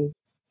happen.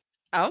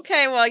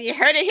 Okay, well, you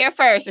heard it here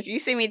first. If you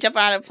see me jump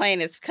out of a plane,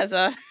 it's because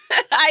of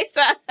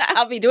Isa.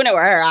 I'll be doing it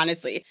with her,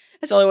 honestly.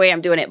 That's the only way I'm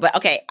doing it. But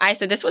okay,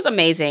 Isa, this was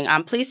amazing.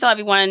 Please tell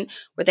everyone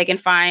where they can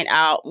find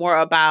out more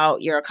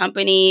about your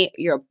company,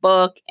 your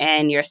book,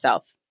 and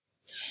yourself.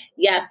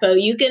 Yeah, so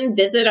you can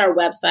visit our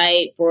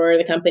website for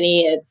the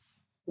company.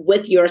 It's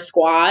With Your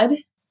Squad.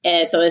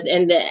 And so it's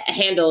in the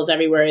handles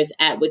everywhere is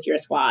at With Your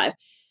Squad.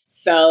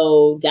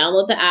 So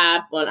download the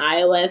app on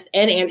iOS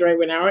and Android.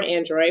 We're now on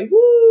Android.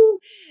 Woo!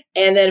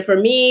 And then for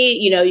me,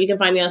 you know, you can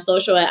find me on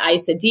social at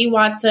Isa D.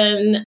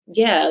 Watson.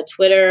 Yeah,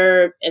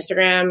 Twitter,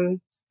 Instagram,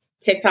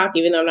 TikTok,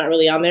 even though I'm not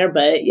really on there,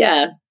 but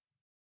yeah.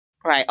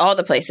 Right, all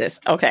the places.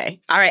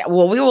 Okay. All right.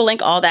 Well, we will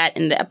link all that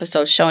in the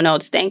episode show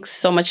notes. Thanks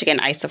so much again,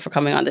 Isa, for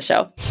coming on the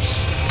show.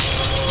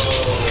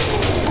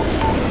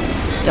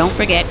 Don't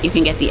forget, you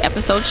can get the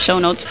episode show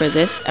notes for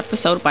this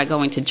episode by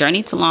going to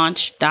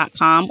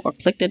journeytolaunch.com or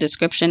click the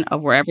description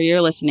of wherever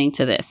you're listening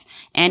to this.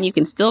 And you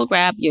can still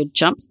grab your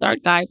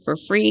Jumpstart Guide for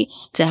free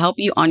to help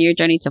you on your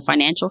journey to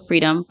financial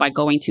freedom by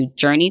going to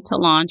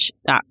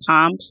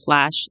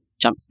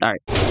journeytolaunch.com/jumpstart.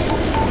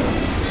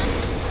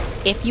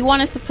 If you want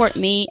to support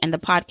me and the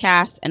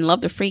podcast and love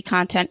the free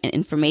content and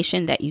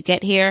information that you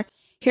get here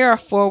are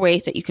 4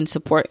 ways that you can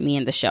support me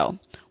and the show.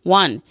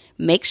 1,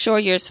 make sure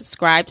you're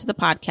subscribed to the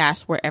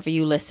podcast wherever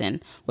you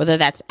listen, whether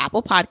that's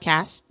Apple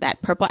Podcasts,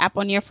 that purple app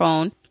on your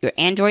phone, your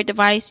Android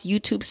device,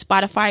 YouTube,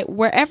 Spotify,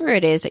 wherever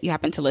it is that you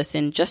happen to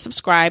listen, just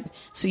subscribe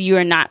so you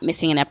are not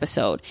missing an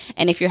episode.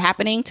 And if you're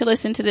happening to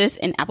listen to this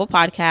in Apple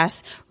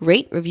Podcasts,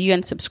 rate, review,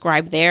 and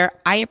subscribe there.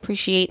 I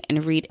appreciate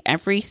and read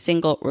every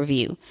single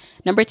review.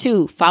 Number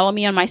 2, follow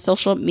me on my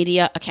social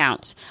media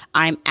accounts.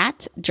 I'm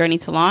at Journey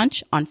to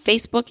Launch on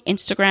Facebook,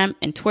 Instagram,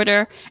 and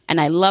Twitter,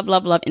 and I love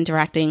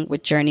interacting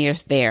with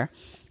journeyers there.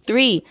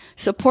 3,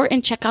 support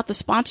and check out the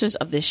sponsors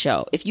of this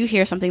show if you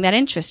hear something that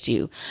interests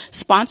you.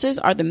 Sponsors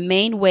are the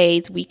main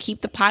ways we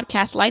keep the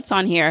podcast lights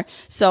on here,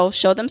 so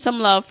show them some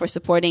love for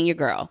supporting your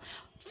girl.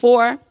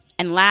 4,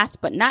 and last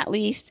but not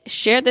least,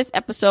 share this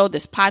episode,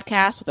 this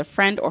podcast with a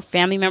friend or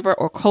family member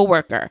or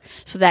coworker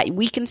so that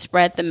we can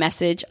spread the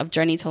message of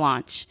Journey to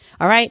Launch.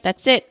 All right,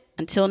 that's it.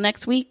 Until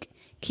next week,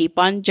 keep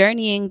on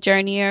journeying,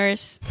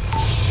 journeyers.